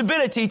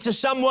responsibility to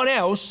someone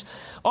else.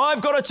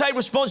 I've got to take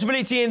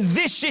responsibility in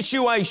this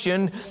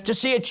situation to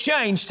see a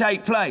change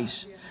take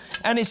place.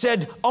 And he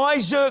said,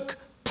 Isaac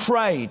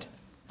prayed.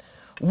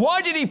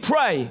 Why did he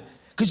pray?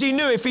 Because he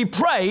knew if he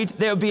prayed,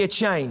 there would be a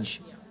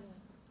change.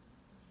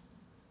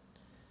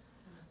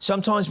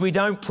 Sometimes we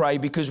don't pray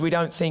because we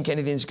don't think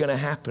anything's going to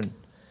happen.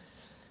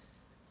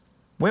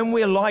 When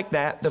we're like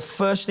that, the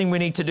first thing we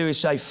need to do is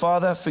say,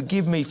 Father,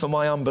 forgive me for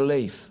my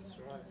unbelief.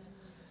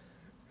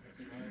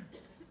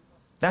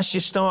 That's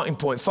your starting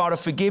point. Father,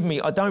 forgive me.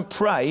 I don't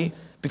pray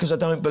because I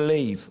don't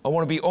believe. I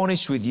want to be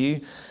honest with you.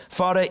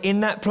 Father,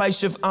 in that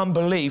place of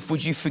unbelief,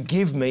 would you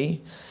forgive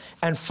me?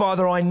 And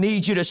Father, I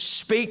need you to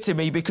speak to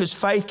me because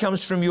faith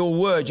comes from your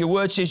word. Your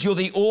word says you're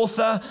the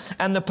author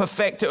and the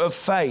perfecter of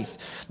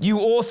faith. You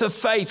author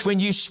faith when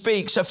you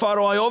speak. So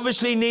Father, I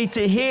obviously need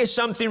to hear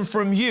something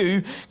from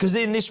you because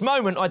in this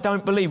moment I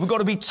don't believe. We've got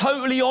to be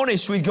totally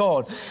honest with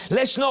God.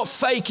 Let's not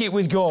fake it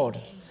with God.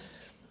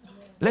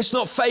 Let's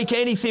not fake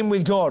anything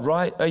with God,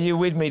 right? Are you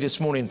with me this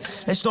morning?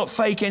 Let's not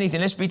fake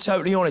anything. Let's be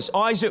totally honest.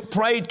 Isaac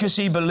prayed because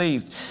he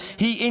believed.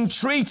 He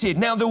entreated.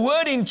 Now, the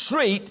word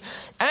entreat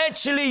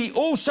actually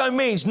also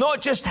means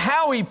not just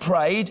how he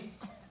prayed,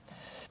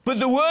 but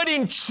the word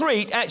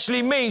entreat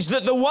actually means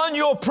that the one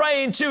you're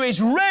praying to is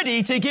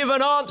ready to give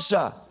an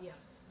answer.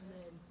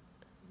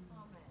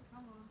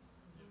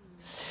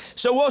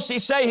 So what's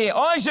it say here?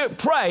 Isaac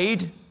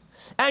prayed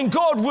and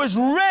God was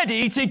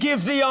ready to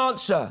give the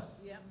answer.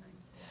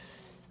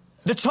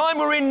 The time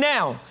we're in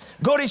now,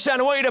 God is saying,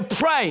 I want you to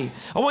pray.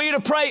 I want you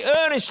to pray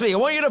earnestly. I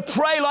want you to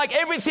pray like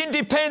everything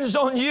depends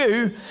on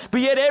you,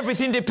 but yet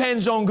everything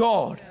depends on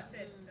God.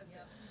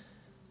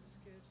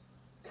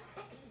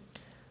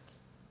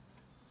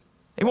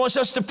 He wants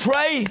us to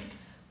pray,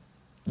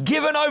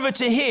 given over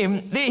to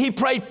Him. He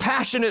prayed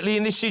passionately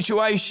in this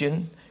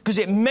situation because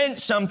it meant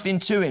something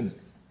to him.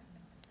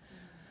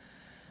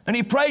 And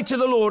he prayed to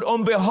the Lord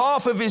on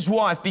behalf of his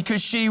wife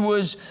because she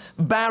was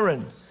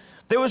barren.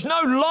 There was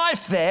no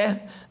life there.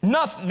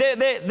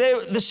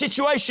 The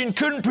situation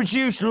couldn't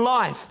produce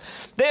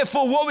life.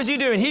 Therefore, what was he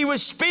doing? He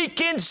was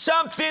speaking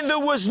something that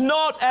was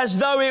not as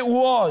though it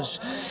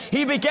was.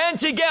 He began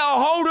to get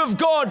a hold of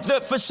God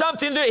that for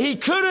something that he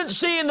couldn't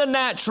see in the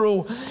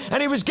natural.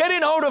 And he was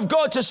getting hold of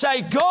God to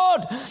say,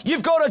 God,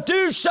 you've got to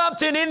do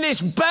something in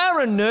this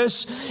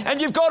barrenness and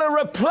you've got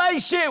to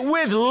replace it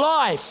with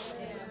life.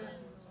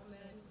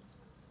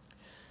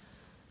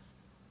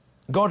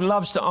 God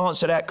loves to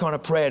answer that kind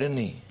of prayer, doesn't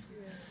he?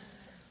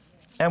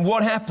 And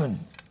what happened?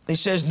 He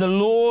says, the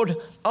Lord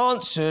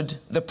answered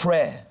the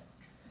prayer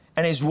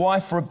and his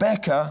wife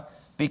Rebecca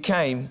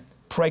became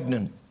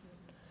pregnant.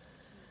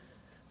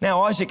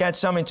 Now, Isaac had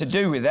something to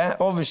do with that,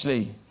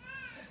 obviously.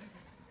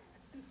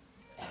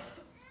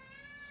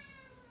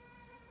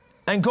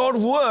 And God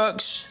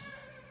works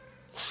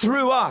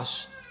through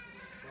us.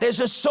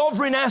 There's a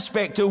sovereign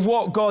aspect of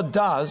what God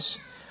does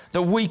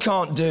that we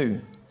can't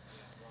do.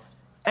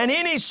 And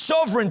in his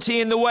sovereignty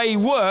in the way he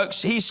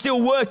works, he's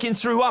still working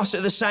through us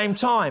at the same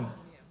time.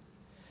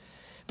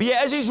 But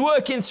yet as he's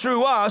working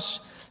through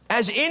us,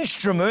 as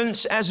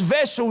instruments, as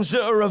vessels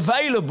that are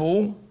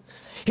available,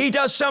 he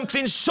does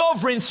something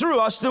sovereign through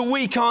us that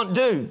we can't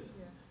do.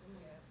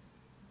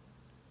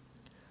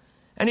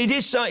 And he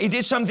did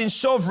something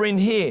sovereign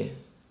here.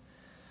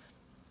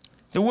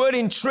 The word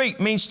entreat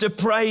means to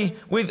pray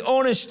with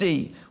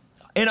honesty,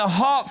 in a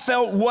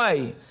heartfelt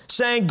way,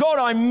 saying, God,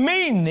 I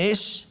mean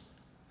this.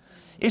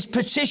 Is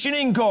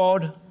petitioning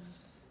God,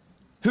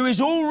 who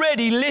is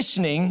already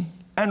listening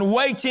and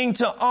waiting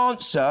to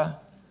answer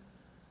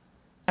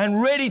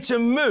and ready to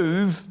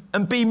move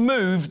and be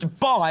moved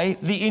by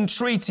the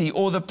entreaty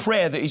or the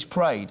prayer that he's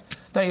prayed.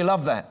 Don't you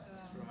love that?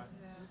 That's right.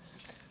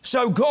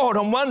 So God,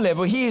 on one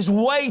level, he is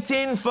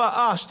waiting for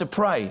us to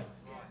pray.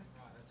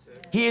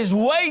 He is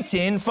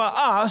waiting for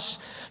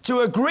us to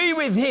agree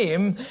with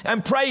him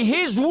and pray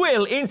his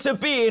will into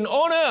being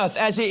on earth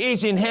as it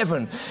is in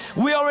heaven.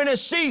 We are in a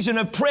season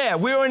of prayer.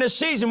 We are in a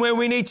season where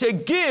we need to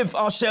give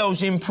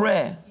ourselves in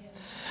prayer.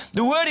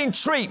 The word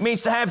entreat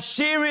means to have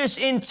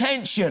serious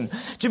intention,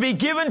 to be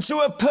given to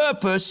a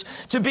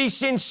purpose, to be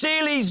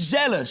sincerely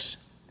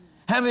zealous.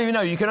 How many of you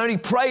know you can only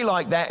pray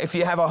like that if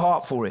you have a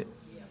heart for it?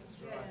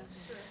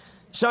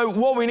 So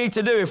what we need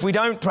to do if we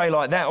don't pray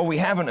like that, or we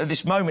haven't at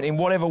this moment in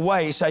whatever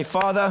way, is say,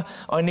 Father,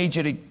 I need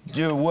you to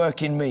do a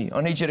work in me. I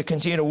need you to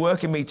continue to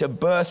work in me, to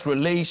birth,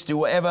 release, do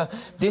whatever.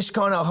 This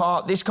kind of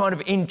heart, this kind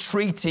of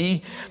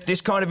entreaty, this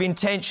kind of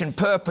intention,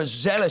 purpose,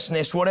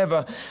 zealousness,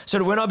 whatever. So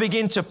that when I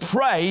begin to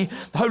pray,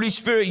 Holy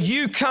Spirit,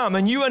 you come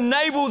and you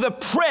enable the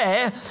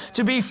prayer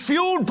to be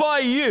fueled by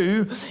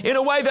you in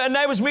a way that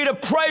enables me to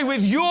pray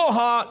with your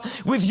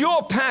heart, with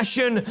your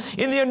passion,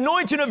 in the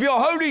anointing of your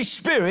Holy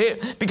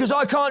Spirit, because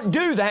I can't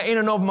do that in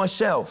and of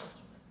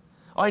myself.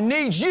 I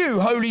need you,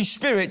 Holy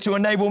Spirit, to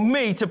enable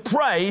me to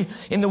pray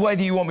in the way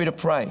that you want me to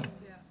pray.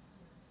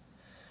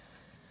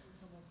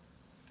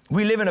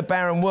 We live in a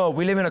barren world.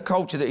 We live in a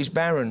culture that is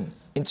barren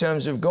in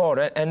terms of God,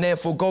 and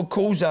therefore God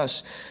calls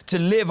us to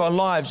live our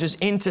lives as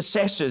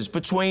intercessors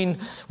between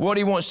what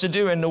he wants to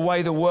do and the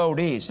way the world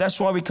is. That's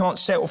why we can't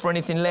settle for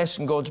anything less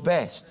than God's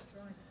best.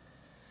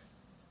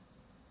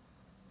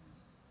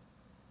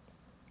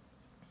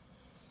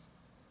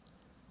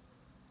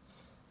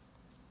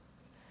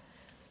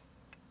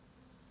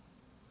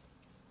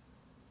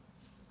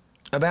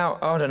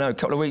 About, I don't know, a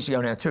couple of weeks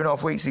ago now,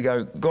 2.5 weeks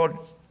ago, God,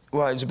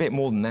 well, it was a bit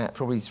more than that,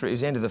 probably it was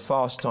the end of the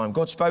fast time.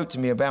 God spoke to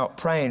me about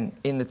praying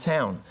in the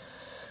town.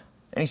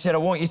 And he said, I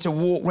want you to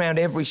walk around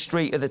every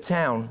street of the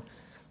town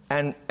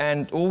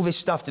and all this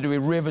stuff to do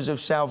with rivers of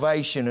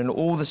salvation and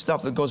all the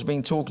stuff that God's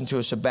been talking to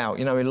us about,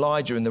 you know,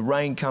 Elijah and the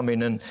rain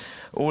coming and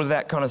all of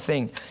that kind of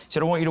thing. He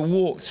said, I want you to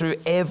walk through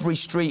every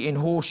street in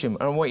Horsham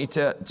and I want you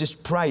to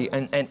just pray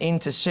and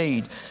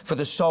intercede for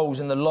the souls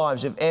and the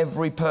lives of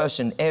every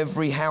person,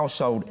 every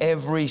household,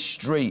 every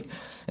street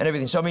and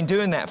everything. So I've been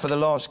doing that for the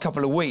last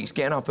couple of weeks,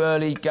 getting up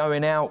early,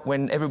 going out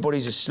when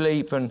everybody's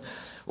asleep and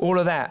all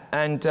of that.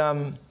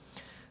 And,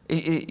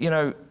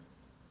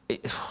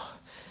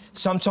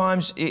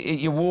 Sometimes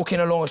you're walking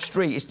along a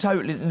street. It's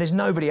totally, there's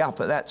nobody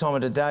up at that time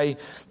of the day.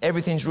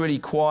 Everything's really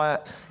quiet,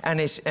 and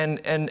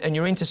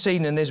you're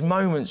interceding. And there's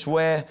moments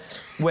where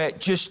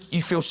just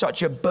you feel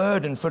such a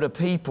burden for the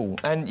people,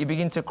 and you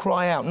begin to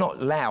cry out,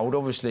 not loud,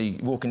 obviously,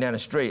 walking down the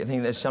street. I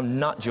think there's some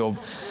nut job,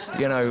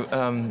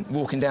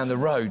 walking down the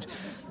road,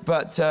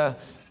 but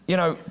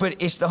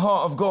it's the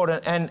heart of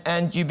God,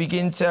 and you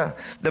begin to,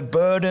 the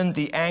burden,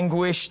 the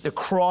anguish, the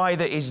cry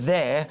that is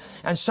there,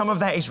 and some of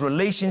that is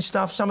releasing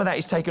stuff, some of that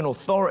is taking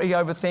authority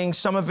over things,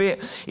 some of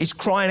it is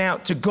crying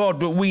out to God,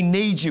 but we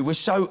need you. We're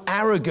so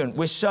arrogant,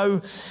 we're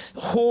so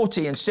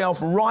haughty and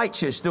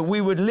self-righteous that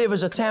we would live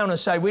as a town and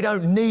say, we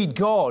don't need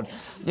God.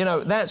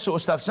 That sort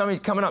of stuff.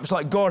 Something's coming up, it's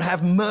like, God,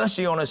 have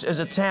mercy on us as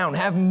a town,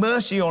 have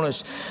mercy on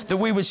us, that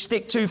we would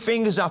stick two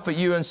fingers up at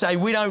you and say,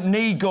 we don't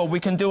need God, we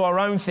can do our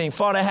own thing.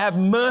 Father, have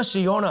mercy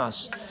on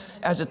us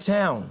as a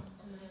town.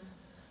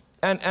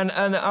 And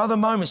at other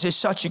moments, there's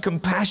such a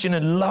compassion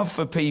and love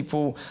for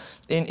people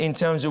in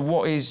terms of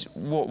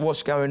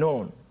what's going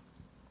on.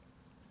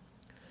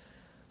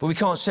 But we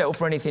can't settle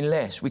for anything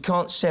less. We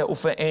can't settle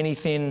for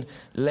anything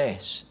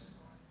less.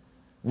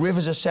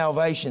 Rivers of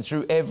salvation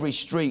through every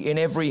street, in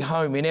every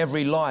home, in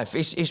every life.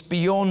 It's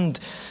beyond,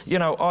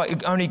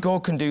 only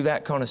God can do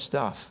that kind of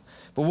stuff.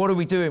 But what are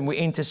we doing? We're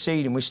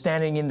interceding. We're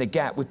standing in the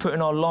gap. We're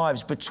putting our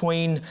lives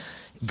between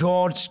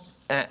God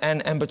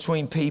and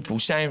between people,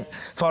 saying,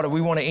 Father,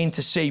 we want to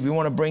intercede. We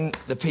want to bring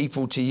the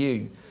people to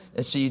you.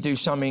 And so you do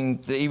something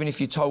that even if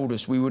you told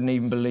us, we wouldn't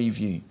even believe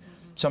you.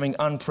 Something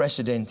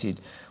unprecedented.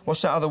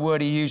 What's that other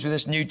word he used with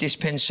us? New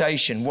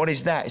dispensation. What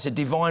is that? It's a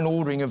divine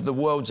ordering of the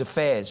world's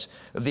affairs,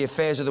 of the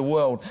affairs of the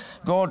world.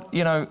 God,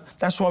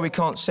 that's why we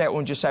can't settle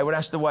and just say, well,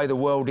 that's the way the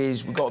world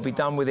is. We've got to be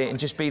done with it and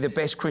just be the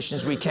best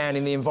Christians we can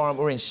in the environment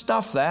we're in.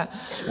 Stuff that.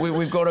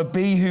 We've got to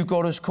be who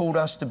God has called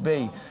us to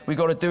be. We've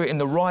got to do it in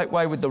the right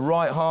way with the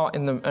right heart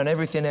and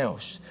everything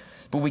else.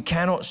 But we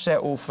cannot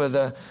settle for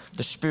the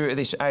spirit of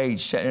this age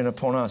settling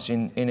upon us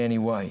in any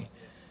way.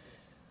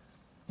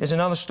 There's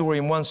another story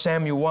in 1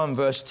 Samuel 1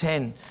 verse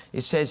 10.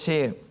 It says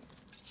here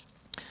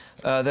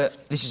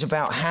that this is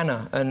about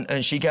Hannah,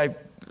 and she gave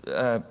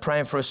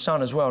praying for a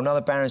son as well,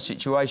 another barren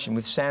situation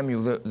with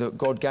Samuel that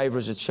God gave her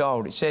as a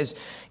child. It says,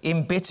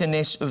 in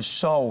bitterness of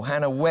soul,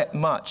 Hannah wept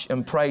much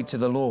and prayed to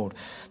the Lord.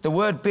 The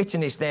word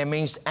bitterness there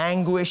means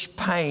anguish,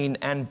 pain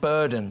and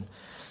burden.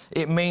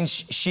 It means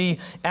she,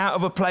 out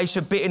of a place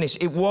of bitterness.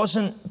 It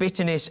wasn't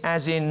bitterness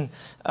as in...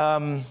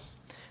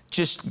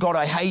 just, God,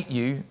 I hate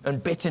you,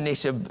 and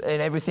bitterness and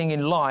everything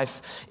in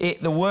life.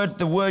 The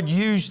word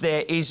used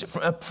there is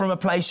from a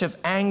place of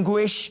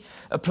anguish,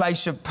 a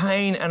place of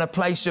pain, and a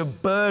place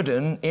of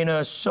burden in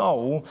her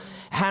soul.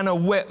 Hannah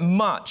wept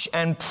much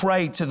and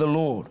prayed to the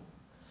Lord.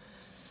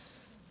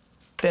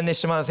 Then there's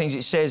some other things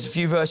it says. A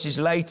few verses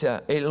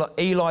later,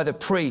 Eli the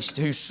priest,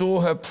 who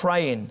saw her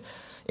praying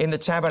in the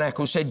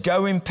tabernacle, said,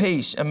 go in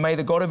peace, and may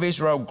the God of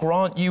Israel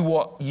grant you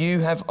what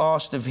you have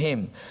asked of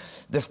him.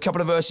 A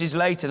couple of verses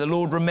later, the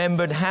Lord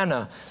remembered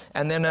Hannah,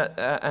 and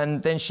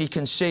then she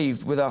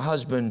conceived with her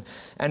husband.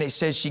 And it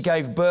says she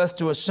gave birth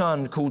to a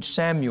son called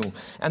Samuel.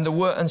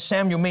 And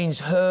Samuel means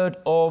heard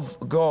of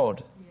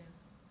God. Yeah.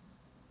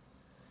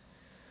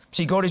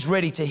 See, God is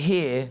ready to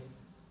hear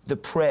the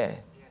prayer.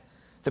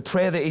 Yes. The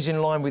prayer that is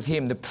in line with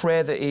him, the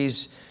prayer that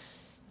is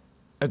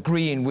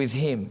agreeing with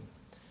him.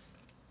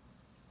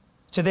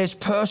 So there's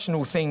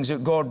personal things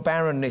that God,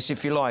 barrenness,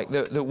 if you like,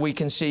 that we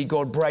can see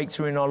God break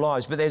through in our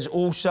lives. But there's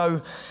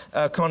also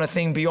a kind of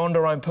thing beyond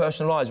our own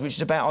personal lives, which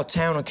is about our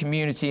town and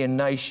community and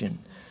nation.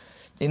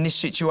 In this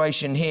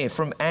situation here,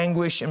 from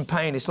anguish and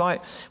pain, it's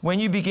like when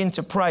you begin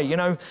to pray,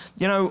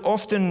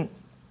 often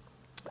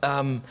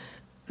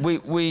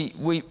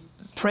we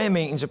prayer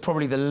meetings are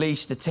probably the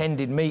least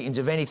attended meetings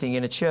of anything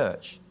in a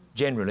church,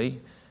 generally,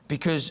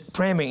 because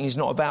prayer meeting is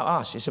not about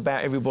us, it's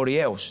about everybody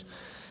else.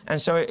 And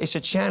so it's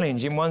a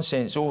challenge in one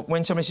sense. Or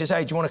when somebody says,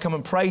 hey, do you want to come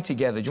and pray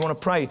together? Do you want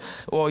to pray?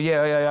 Or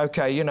yeah,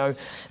 okay,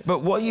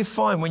 But what you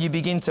find when you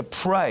begin to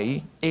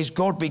pray is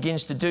God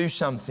begins to do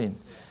something.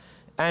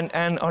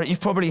 And you've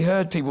probably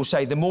heard people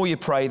say, the more you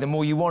pray, the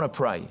more you want to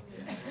pray.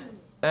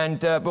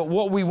 But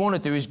what we want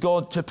to do is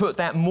God to put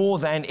that more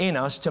than in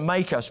us to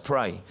make us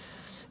pray.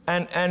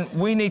 And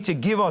we need to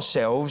give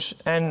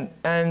ourselves and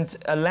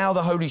allow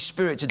the Holy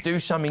Spirit to do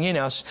something in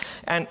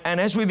us. And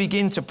as we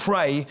begin to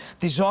pray,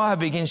 desire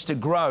begins to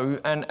grow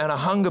and a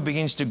hunger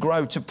begins to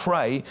grow to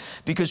pray,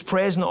 because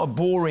prayer's not a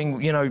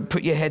boring,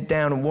 put your head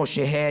down and wash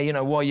your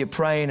hair, while you're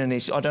praying and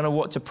I don't know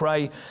what to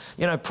pray.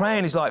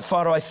 Praying is like,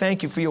 Father, I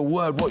thank you for your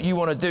word, what you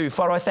want to do.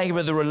 Father, I thank you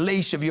for the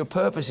release of your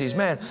purposes.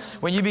 Man,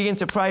 when you begin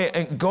to pray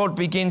and God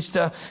begins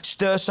to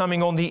stir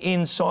something on the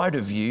inside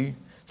of you,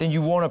 then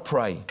you want to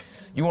pray.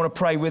 You want to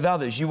pray with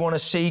others. You want to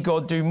see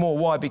God do more.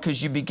 Why?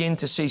 Because you begin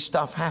to see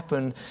stuff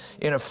happen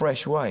in a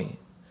fresh way.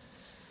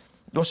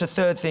 What's the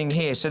third thing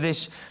here? So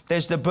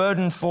there's the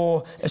burden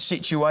for a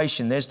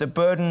situation. There's the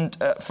burden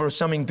for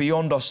something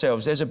beyond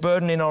ourselves. There's a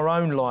burden in our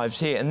own lives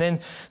here. And then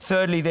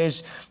thirdly,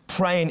 there's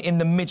praying in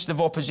the midst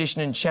of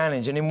opposition and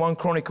challenge. And in 1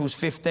 Chronicles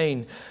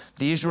 15,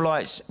 the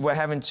Israelites were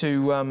having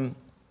to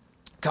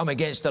come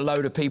against a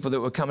load of people that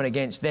were coming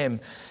against them.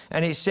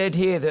 And it said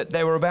here that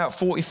there were about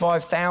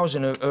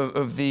 45,000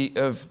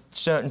 of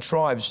certain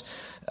tribes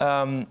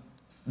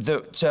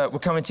that were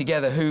coming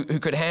together who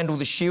could handle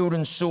the shield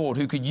and sword,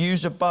 who could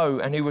use a bow,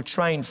 and who were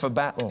trained for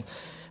battle.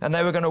 And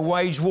they were going to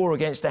wage war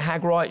against the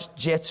Hagrites,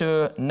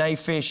 Jetur,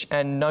 Naphish,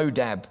 and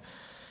Nodab.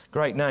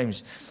 Great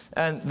names.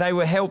 And they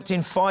were helped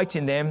in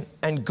fighting them,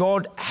 and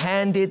God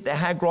handed the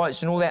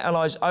Hagrites and all their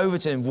allies over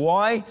to them.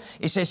 Why?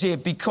 It says here,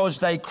 because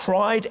they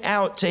cried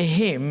out to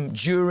him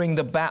during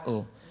the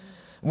battle.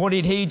 What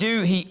did he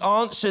do? He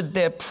answered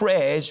their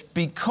prayers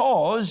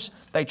because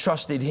they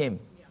trusted him.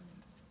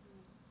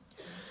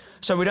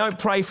 So we don't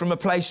pray from a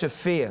place of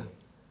fear.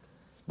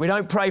 We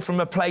don't pray from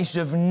a place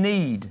of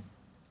need.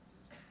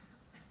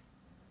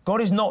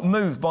 God is not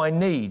moved by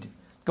need.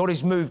 God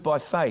is moved by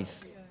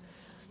faith.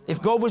 If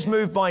God was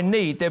moved by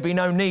need, there'd be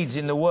no needs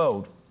in the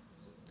world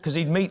because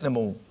he'd meet them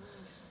all.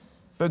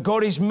 But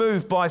God is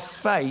moved by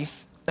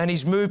faith, and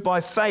he's moved by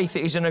faith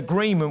that is an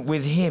agreement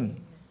with him.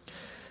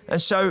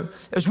 And so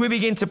as we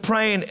begin to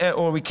pray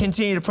or we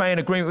continue to pray in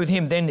agreement with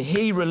him, then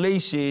he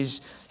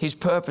releases his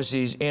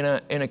purposes in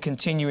a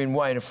continuing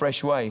way, in a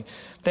fresh way.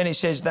 Then it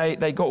says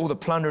they got all the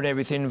plunder and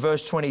everything in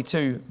verse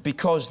 22,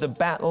 because the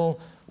battle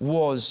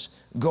was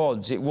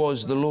God's. It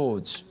was the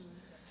Lord's.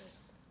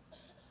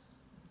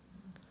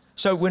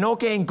 So we're not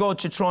getting God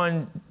to try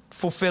and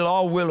fulfill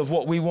our will of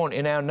what we want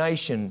in our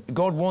nation.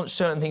 God wants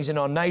certain things in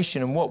our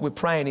nation, and what we're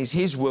praying is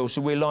his will,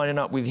 so we're lining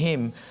up with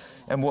him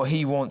and what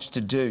he wants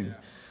to do.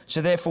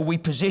 So therefore we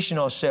position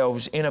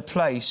ourselves in a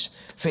place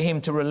for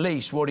him to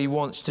release what he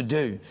wants to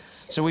do.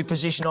 So we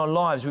position our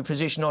lives, we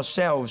position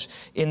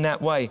ourselves in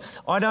that way.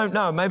 I don't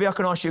know, maybe I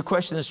can ask you a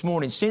question this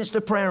morning. Since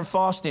the prayer and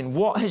fasting,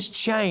 what has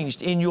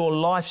changed in your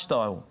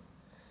lifestyle?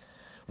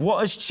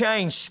 What has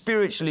changed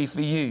spiritually for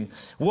you?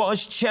 What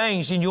has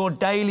changed in your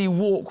daily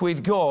walk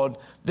with God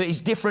that is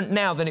different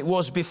now than it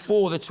was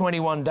before the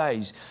 21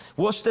 days?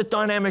 What's the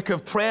dynamic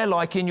of prayer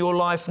like in your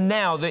life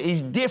now that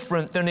is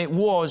different than it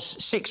was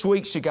 6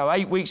 weeks ago,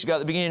 8 weeks ago at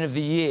the beginning of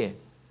the year?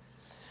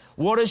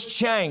 What has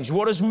changed?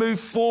 What has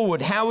moved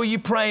forward? How are you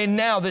praying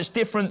now that's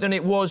different than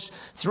it was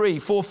 3,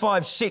 4,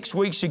 5, 6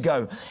 weeks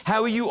ago?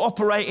 How are you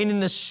operating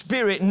in the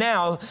Spirit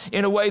now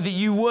in a way that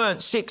you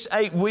weren't 6,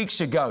 8 weeks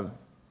ago?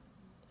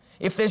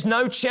 If there's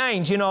no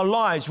change in our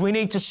lives, we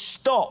need to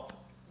stop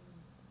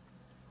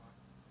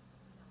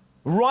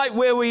right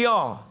where we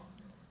are.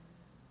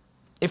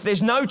 If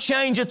there's no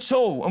change at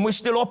all and we're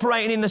still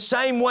operating in the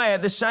same way,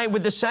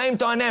 with the same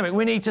dynamic,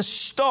 we need to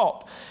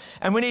stop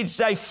and we need to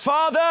say,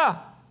 Father,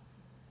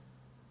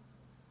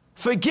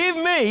 forgive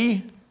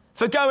me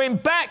for going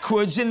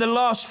backwards in the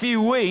last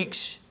few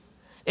weeks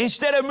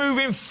instead of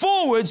moving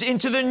forwards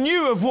into the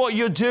new of what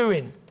you're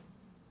doing.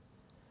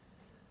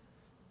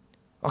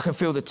 I can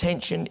feel the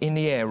tension in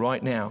the air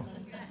right now.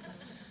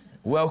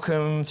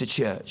 Welcome to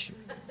church.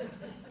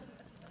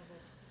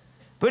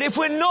 But if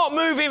we're not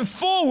moving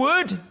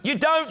forward, you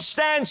don't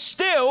stand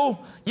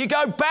still, you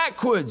go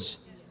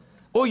backwards.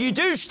 Or you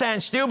do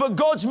stand still, but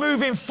God's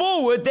moving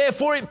forward,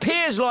 therefore it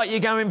appears like you're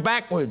going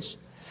backwards.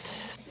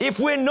 If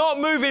we're not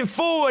moving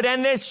forward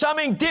and there's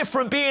something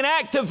different being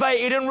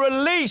activated and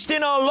released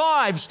in our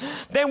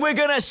lives, then we're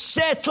going to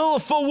settle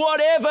for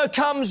whatever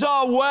comes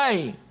our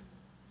way.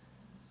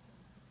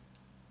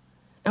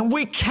 And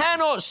we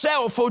cannot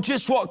settle for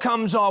just what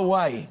comes our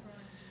way.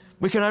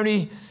 We can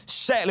only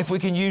settle if we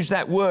can use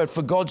that word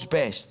for God's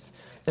best.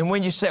 And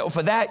when you settle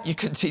for that, you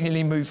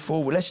continually move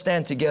forward. Let's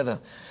stand together.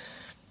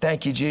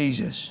 Thank you,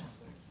 Jesus.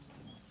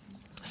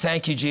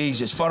 Thank you,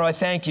 Jesus. Father, I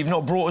thank you. You've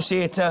not brought us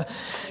here to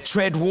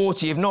tread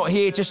water. You've not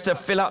here just to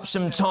fill up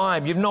some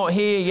time. You've not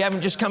here, you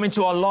haven't just come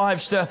into our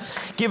lives to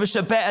give us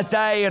a better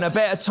day and a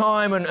better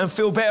time and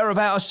feel better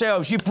about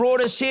ourselves. You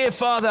brought us here,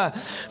 Father,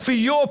 for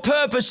your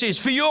purposes,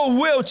 for your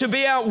will to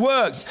be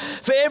outworked,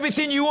 for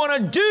everything you want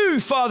to do,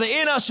 Father,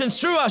 in us and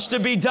through us to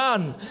be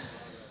done.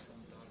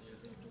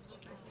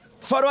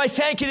 Father, I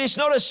thank you. It's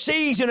not a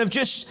season of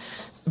just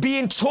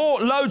being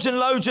taught loads and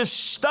loads of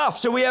stuff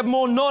so we have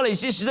more knowledge.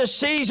 This is a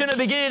season at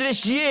the beginning of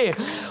this year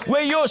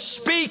where you're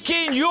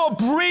speaking, you're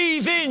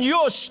breathing,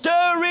 you're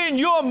stirring,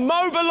 you're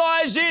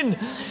mobilizing,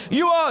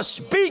 you are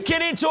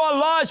speaking into our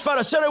lives,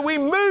 Father, so that we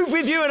move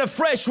with you in a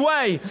fresh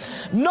way,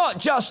 not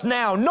just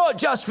now, not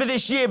just for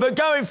this year, but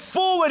going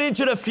forward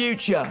into the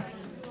future.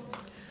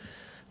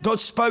 God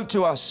spoke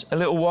to us a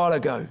little while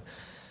ago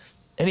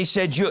and he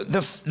said,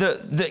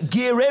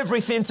 gear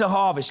everything to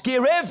harvest,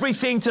 gear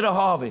everything to the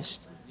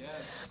harvest.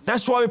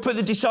 That's why we put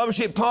the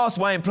discipleship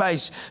pathway in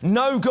place.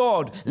 Know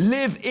God,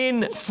 live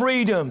in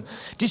freedom,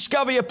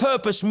 discover your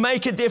purpose,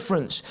 make a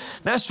difference.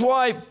 That's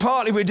why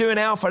partly we're doing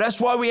Alpha. That's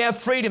why we have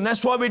freedom.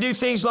 That's why we do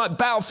things like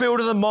Battlefield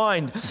of the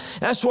Mind.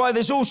 That's why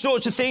there's all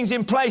sorts of things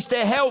in place to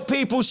help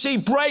people see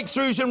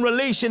breakthroughs and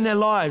release in their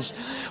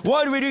lives.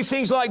 Why do we do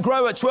things like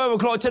Grow at 12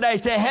 o'clock today?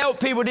 To help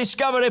people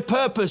discover their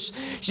purpose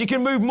so you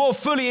can move more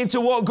fully into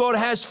what God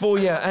has for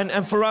you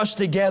and for us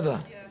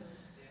together.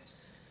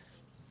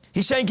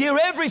 He's saying, gear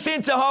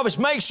everything to harvest.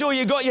 Make sure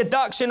you got your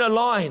ducks in a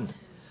line.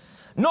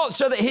 Not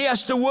so that he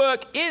has to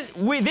work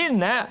within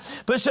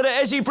that, but so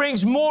that as he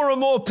brings more and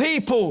more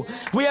people,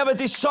 we have a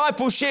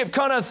discipleship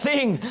kind of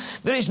thing,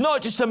 that it's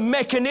not just a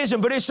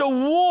mechanism, but it's a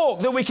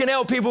walk that we can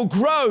help people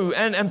grow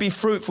and be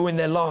fruitful in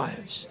their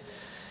lives.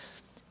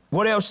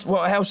 What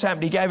else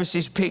happened? He gave us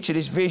this picture,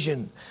 this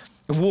vision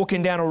of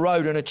walking down a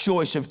road and a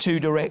choice of two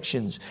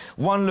directions.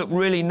 One looked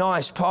really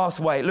nice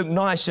pathway. It looked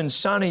nice and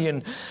sunny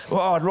and,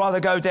 I'd rather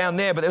go down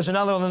there. But there was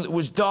another one that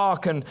was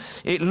dark and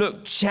it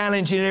looked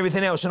challenging and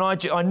everything else. And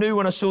I knew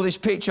when I saw this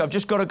picture, I've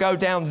just got to go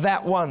down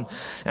that one.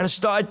 And I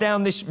started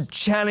down this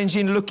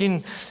challenging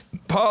looking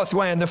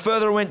pathway. And the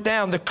further I went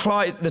down, the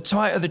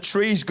tighter the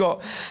trees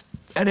got.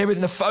 And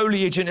everything, the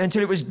foliage,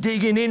 until it was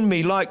digging in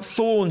me like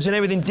thorns and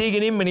everything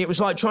digging in me. And it was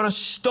like trying to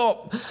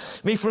stop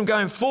me from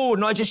going forward.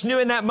 And I just knew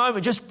in that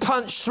moment, just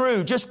punch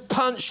through.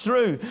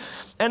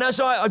 And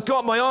as I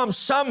got my arm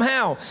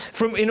somehow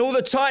from in all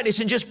the tightness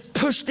and just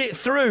pushed it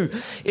through,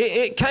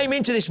 it came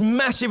into this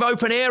massive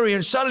open area,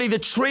 and suddenly the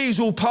trees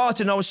all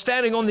parted and I was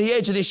standing on the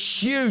edge of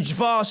this huge,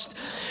 vast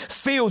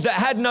field that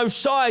had no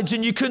sides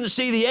and you couldn't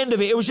see the end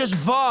of it. It was just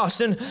vast,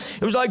 and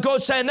it was like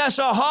God saying, that's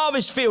our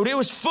harvest field. It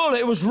was full,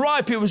 it was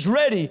ripe, it was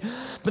ready.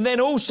 But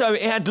then also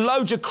it had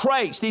loads of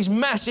crates, these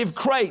massive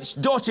crates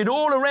dotted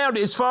all around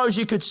it as far as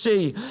you could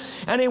see.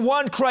 And in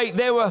one crate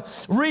there were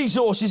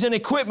resources and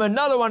equipment.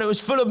 Another one, it was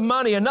full of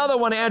money. Another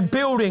one, it had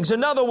buildings.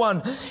 Another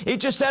one, it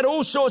just had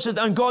all sorts of...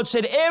 And God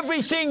said,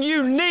 everything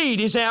you need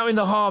is out in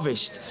the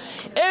harvest.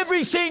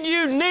 Everything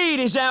you need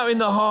is out in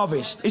the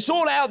harvest. It's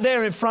all out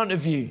there in front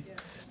of you.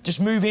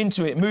 Just move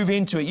into it, move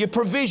into it. Your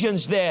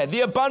provision's there.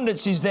 The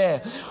abundance is there.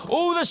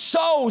 All the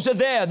souls are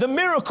there. The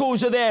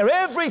miracles are there.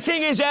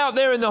 Everything is out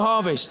there in the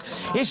harvest.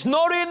 It's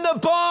not in the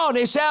barn.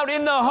 It's out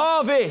in the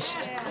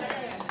harvest.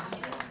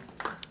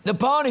 The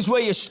barn is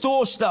where you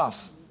store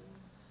stuff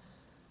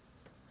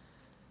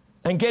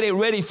and get it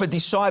ready for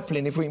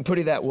discipling, if we can put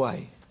it that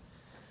way.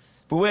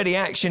 But where the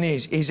action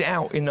is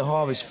out in the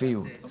harvest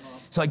field.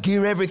 It's like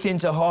gear everything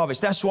to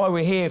harvest. That's why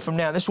we're here from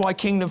now. That's why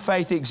Kingdom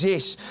Faith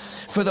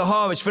exists. For the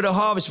harvest, for the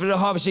harvest, for the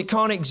harvest. It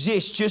can't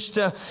exist just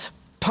to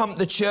pump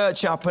the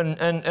church up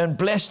and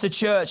bless the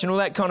church and all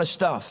that kind of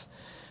stuff.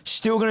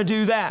 Still going to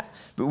do that,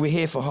 but we're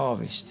here for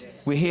harvest.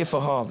 We're here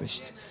for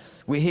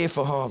harvest. We're here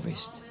for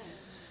harvest.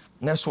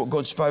 And that's what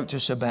God spoke to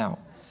us about.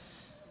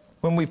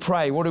 When we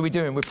pray, what are we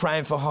doing? We're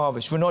praying for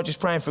harvest. We're not just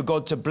praying for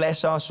God to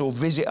bless us or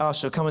visit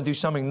us or come and do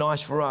something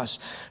nice for us.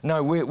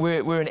 No,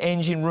 we're an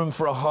engine room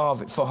for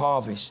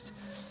harvest.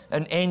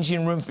 An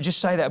engine room just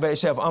say that about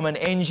yourself. I'm an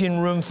engine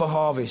room for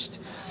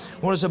harvest.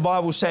 What does the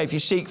Bible say? If you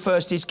seek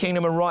first His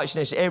kingdom and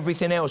righteousness,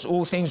 everything else,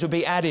 all things will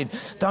be added.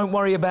 Don't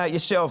worry about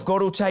yourself.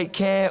 God will take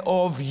care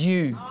of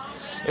you.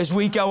 As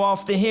we go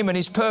after Him and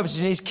His purposes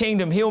and His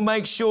kingdom, He'll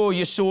make sure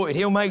you're sorted.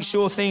 He'll make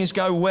sure things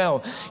go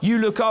well. You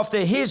look after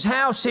His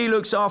house, He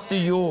looks after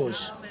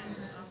yours.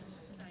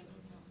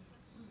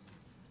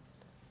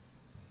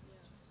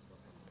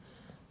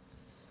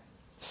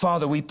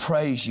 Father, we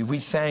praise You. We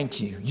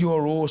thank You. You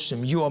are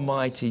awesome. You are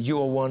mighty.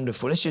 You are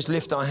wonderful. Let's just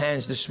lift our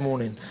hands this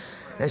morning.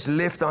 Let's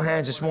lift our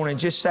hands this morning and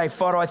just say,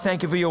 Father, I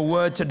thank You for Your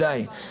word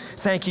today.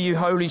 Thank You,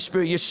 Holy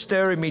Spirit, You're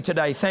stirring me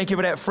today. Thank You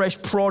for that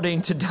fresh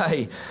prodding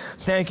today.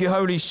 Thank You,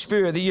 Holy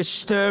Spirit, that You're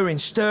stirring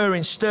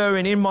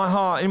in my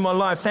heart, in my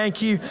life.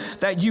 Thank You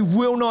that You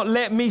will not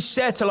let me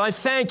settle. I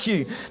thank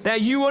You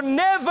that You will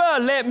never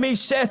let me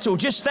settle.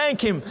 Just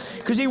thank Him,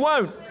 because He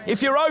won't.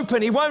 If you're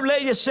open, He won't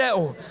let you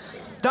settle.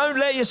 Don't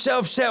let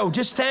yourself settle.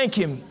 Just thank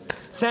Him.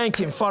 Thank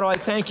Him. Father, I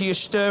thank You you're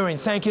stirring.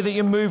 Thank You that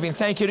You're moving.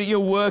 Thank You that You're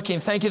working.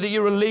 Thank You that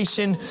You're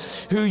releasing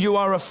who You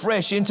are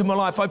afresh into my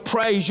life. I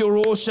praise Your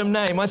awesome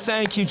name. I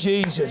thank You,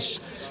 Jesus.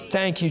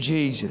 Thank You,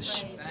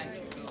 Jesus.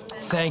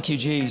 Thank You,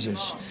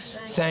 Jesus.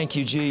 Thank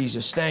You,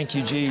 Jesus. Thank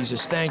You,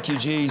 Jesus. Thank You,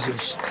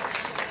 Jesus.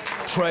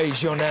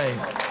 Praise Your name.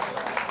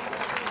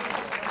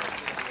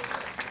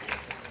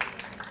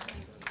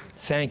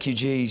 Thank You,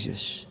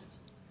 Jesus.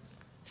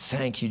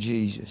 Thank You,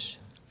 Jesus.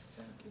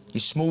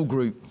 Your small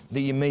group that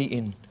you're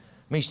meeting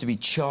needs to be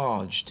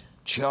charged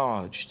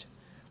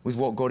with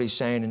what God is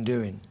saying and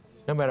doing.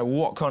 No matter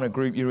what kind of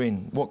group you're in,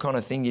 what kind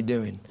of thing you're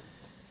doing.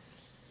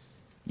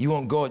 You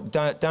want God,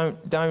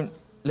 don't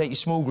let your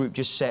small group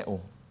just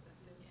settle.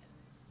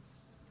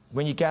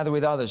 When you gather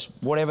with others,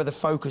 whatever the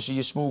focus of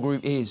your small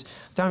group is,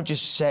 don't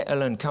just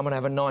settle and come and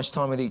have a nice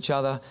time with each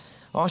other.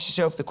 Ask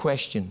yourself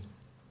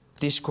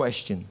this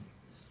question.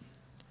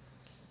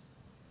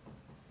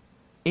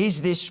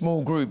 Is this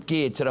small group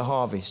geared to the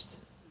harvest?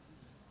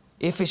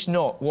 If it's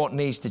not, what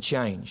needs to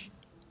change?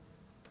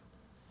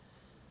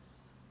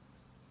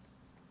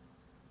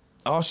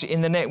 Ask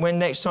when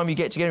next time you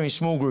get together in a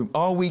small group,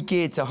 are we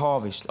geared to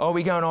harvest? Are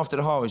we going after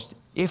the harvest?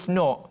 If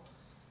not,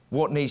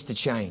 what needs to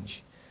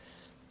change?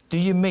 Do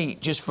you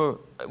meet just for...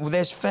 Well,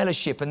 there's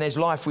fellowship and there's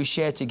life we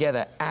share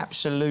together.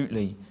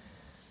 Absolutely.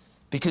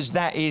 Because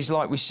that is,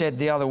 like we said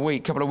the other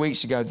week, a couple of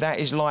weeks ago, that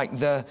is like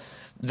the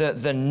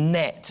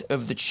net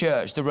of the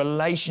church. The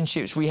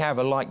relationships we have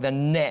are like the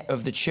net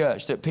of the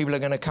church that people are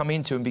going to come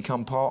into and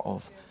become part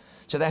of.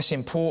 So that's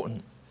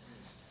important.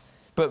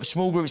 But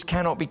small groups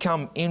cannot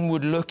become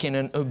inward looking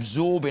and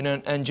absorbing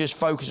and just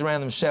focus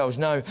around themselves.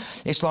 No,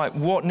 it's like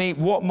what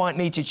might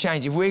need to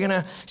change. If we're going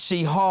to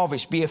see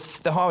harvest,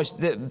 the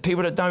harvest, the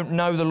people that don't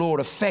know the Lord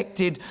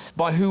affected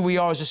by who we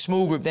are as a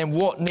small group, then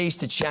what needs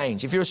to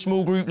change? If you're a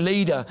small group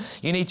leader,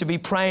 you need to be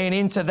praying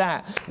into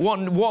that.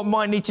 What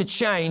might need to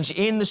change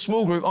in the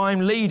small group I'm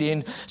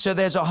leading, so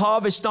there's a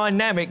harvest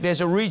dynamic,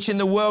 there's a reaching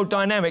the world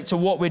dynamic to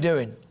what we're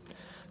doing.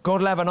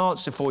 God will have an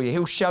answer for you.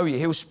 He'll show you.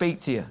 He'll speak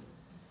to you.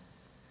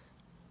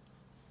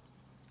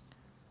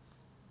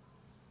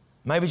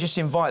 Maybe just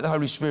invite the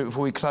Holy Spirit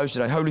before we close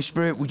today. Holy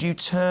Spirit, would you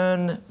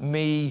turn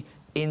me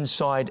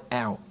inside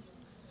out?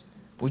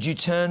 Would you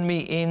turn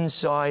me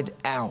inside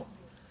out?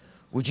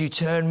 Would you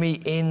turn me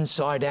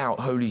inside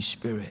out, Holy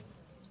Spirit?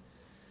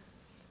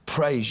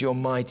 Praise your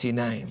mighty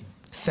name.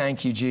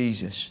 Thank you,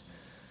 Jesus.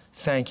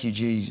 Thank you,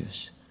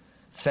 Jesus.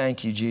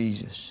 Thank you,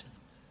 Jesus.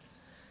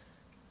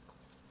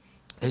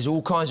 There's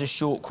all kinds of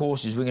short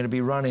courses we're going to be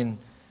running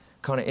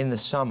kind of in the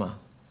summer,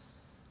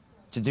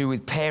 to do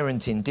with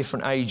parenting,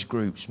 different age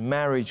groups,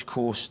 marriage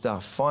course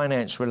stuff,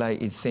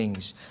 finance-related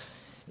things,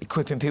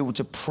 equipping people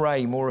to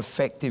pray more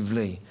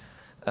effectively.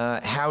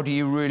 How do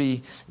you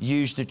really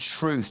use the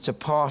truth to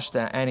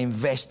pastor and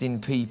invest in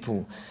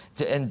people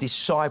and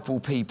disciple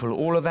people?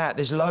 All of that.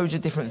 There's loads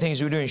of different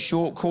things we're doing,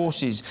 short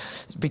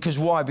courses. Because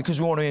why? Because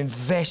we want to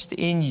invest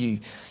in you.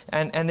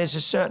 And there's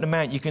a certain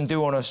amount you can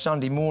do on a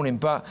Sunday morning,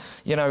 but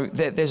you know,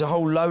 there's a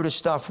whole load of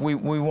stuff we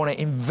want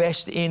to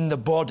invest in the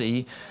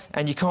body,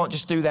 and you can't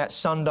just do that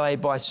Sunday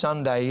by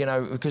Sunday, you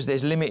know, because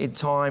there's limited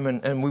time,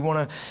 and we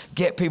want to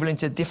get people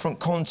into different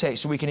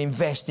contexts so we can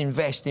invest,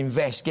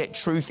 get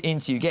truth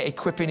into you, get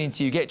equipping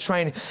into you, get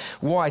training.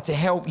 Why? To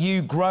help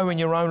you grow in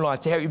your own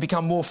life, to help you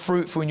become more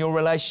fruitful in your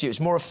relationships,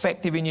 more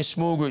effective in your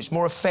small groups,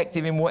 more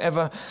effective in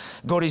whatever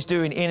God is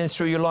doing in and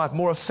through your life,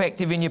 more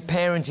effective in your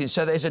parenting,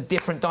 so there's a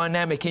different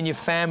dynamic in your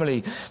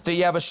family, that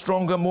you have a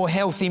stronger, more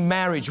healthy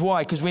marriage.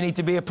 Why? Because we need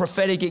to be a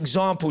prophetic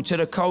example to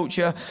the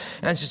culture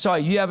and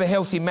society. You have a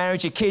healthy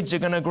marriage, your kids are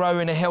going to grow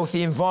in a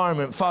healthy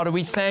environment. Father,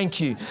 we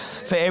thank you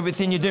for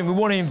everything you're doing. We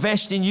want to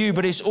invest in you,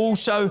 but it's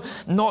also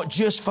not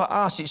just for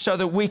us. It's so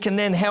that we can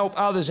then help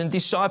others and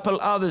disciple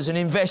others and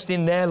invest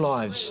in their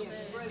lives.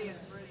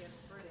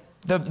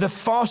 The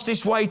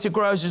fastest way to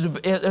grow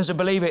as a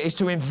believer is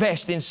to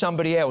invest in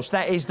somebody else.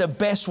 That is the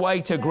best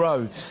way to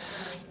grow.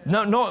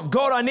 No, not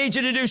God, I need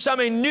you to do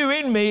something new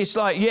in me. It's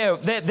like, yeah,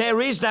 there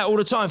is that all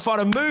the time.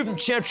 Father, move,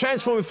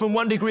 transform me from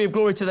one degree of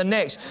glory to the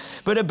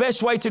next. But the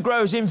best way to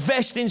grow is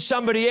invest in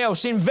somebody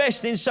else.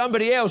 Invest in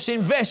somebody else.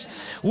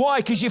 Invest. Why?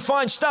 Because you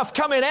find stuff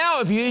coming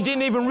out of you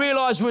didn't even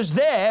realize was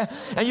there,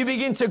 and you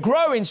begin to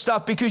grow in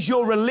stuff because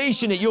you're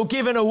releasing it. You're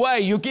giving away.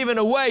 You're giving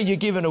away. You're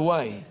giving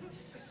away.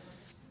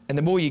 And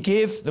the more you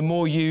give, the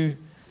more you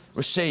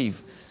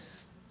receive.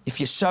 If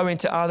you sow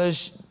into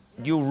others,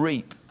 you'll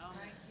reap.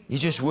 You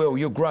just will.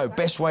 You'll grow.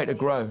 Best way to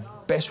grow.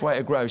 Best way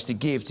to grow is to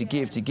give, to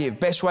give, to give.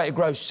 Best way to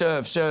grow,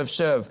 serve, serve,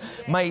 serve.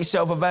 Make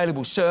yourself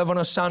available. Serve on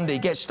a Sunday.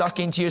 Get stuck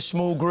into your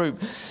small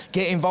group.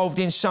 Get involved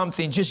in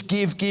something. Just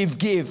give, give,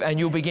 give, and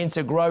you'll begin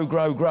to grow,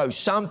 grow, grow.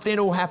 Something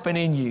will happen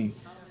in you.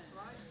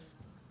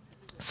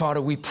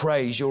 Father, we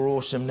praise your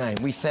awesome name.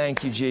 We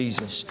thank you,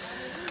 Jesus.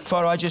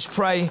 Father, I just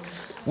pray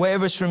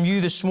whatever's from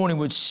you this morning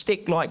would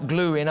stick like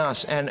glue in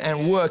us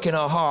and work in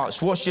our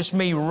hearts. What's just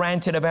me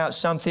ranting about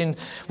something,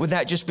 would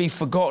that just be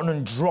forgotten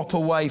and drop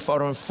away,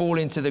 Father, and fall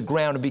into the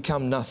ground and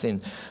become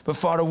nothing? But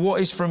Father,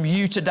 what is from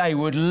you today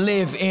would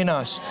live in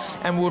us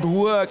and would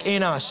work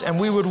in us, and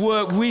we would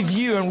work with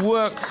you and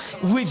work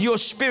with your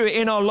Spirit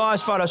in our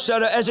lives, Father, so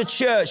that as a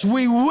church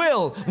we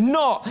will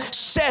not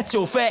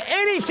settle for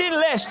anything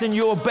less than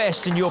your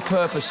best and your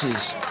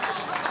purposes.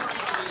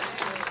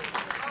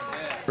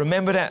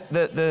 Remember that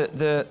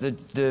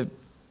the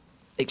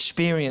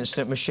experience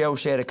that Michelle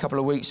shared a couple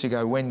of weeks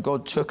ago when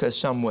God took her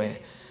somewhere,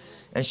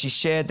 and she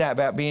shared that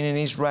about being in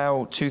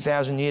Israel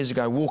 2,000 years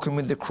ago, walking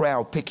with the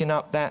crowd, picking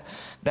up that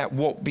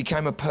what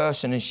became a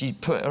person, and she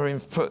put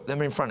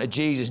them in front of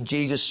Jesus, and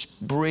Jesus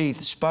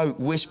breathed, spoke,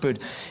 whispered,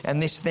 and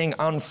this thing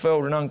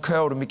unfurled and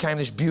uncurled and became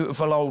this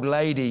beautiful old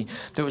lady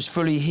that was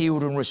fully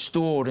healed and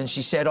restored. And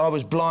she said, I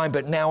was blind,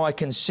 but now I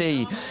can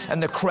see.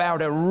 And the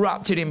crowd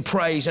erupted in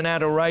praise and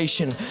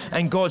adoration.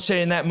 And God said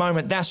in that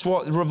moment, that's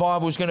what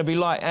revival is going to be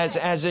like.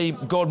 As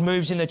God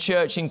moves in the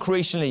church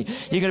increasingly,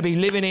 you're going to be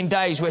living in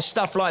days where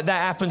stuff like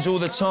that happens all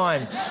the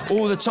time,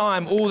 all the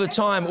time, all the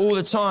time, all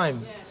the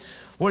time.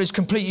 What is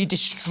completely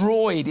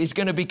destroyed is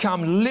going to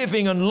become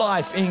living and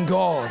life in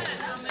God,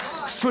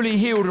 fully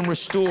healed and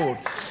restored.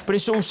 But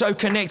it's also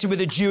connected with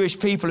the Jewish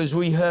people, as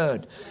we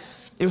heard.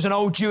 It was an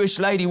old Jewish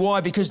lady. Why?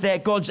 Because they're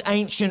God's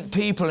ancient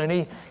people,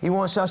 and He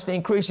wants us to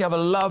increasingly have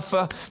a love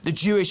for the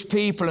Jewish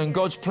people, and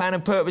God's plan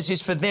and purpose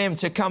is for them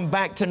to come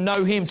back to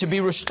know Him, to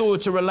be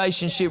restored to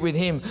relationship with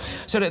Him,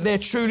 so that there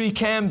truly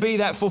can be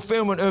that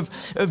fulfillment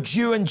of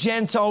Jew and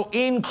Gentile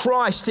in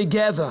Christ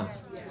together.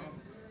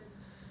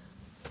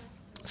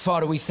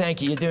 Father, we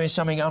thank you. You're doing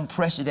something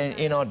unprecedented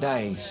in our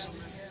days.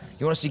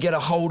 You want us to get a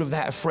hold of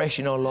that afresh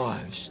in our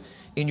lives.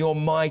 In your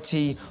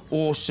mighty,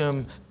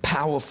 awesome,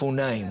 powerful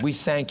name. We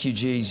thank you,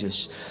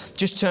 Jesus.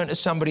 Just turn to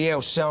somebody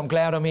else. Say, I'm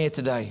glad I'm here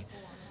today.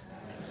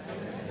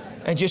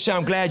 And just say,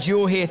 I'm glad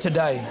you're here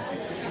today.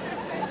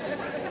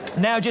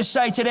 Now just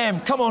say to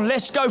them, come on,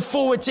 let's go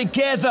forward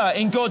together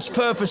in God's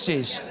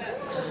purposes.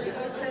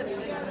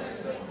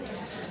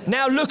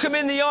 Now look them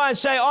in the eye and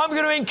say, I'm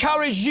going to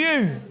encourage you.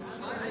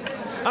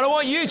 And I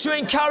want you to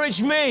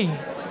encourage me.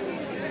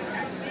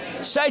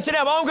 Say to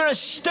them, I'm going to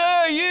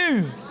stir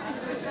you.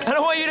 And I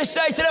want you to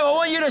say to them, I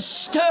want you to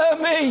stir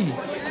me.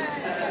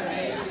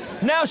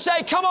 Now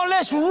say, come on,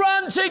 let's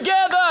run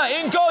together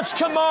in God's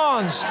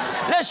commands.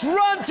 Let's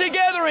run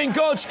together in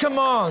God's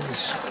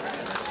commands.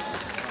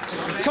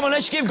 Come on,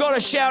 let's give God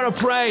a shout of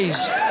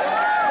praise.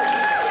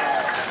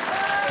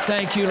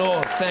 Thank you,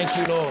 Lord. Thank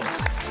you, Lord.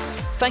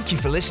 Thank you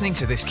for listening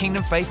to this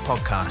Kingdom Faith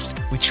podcast.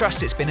 We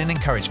trust it's been an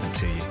encouragement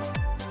to you.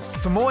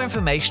 For more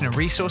information and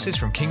resources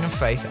from Kingdom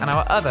Faith and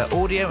our other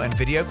audio and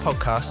video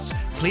podcasts,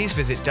 please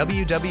visit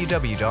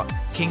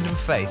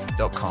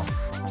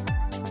www.kingdomfaith.com.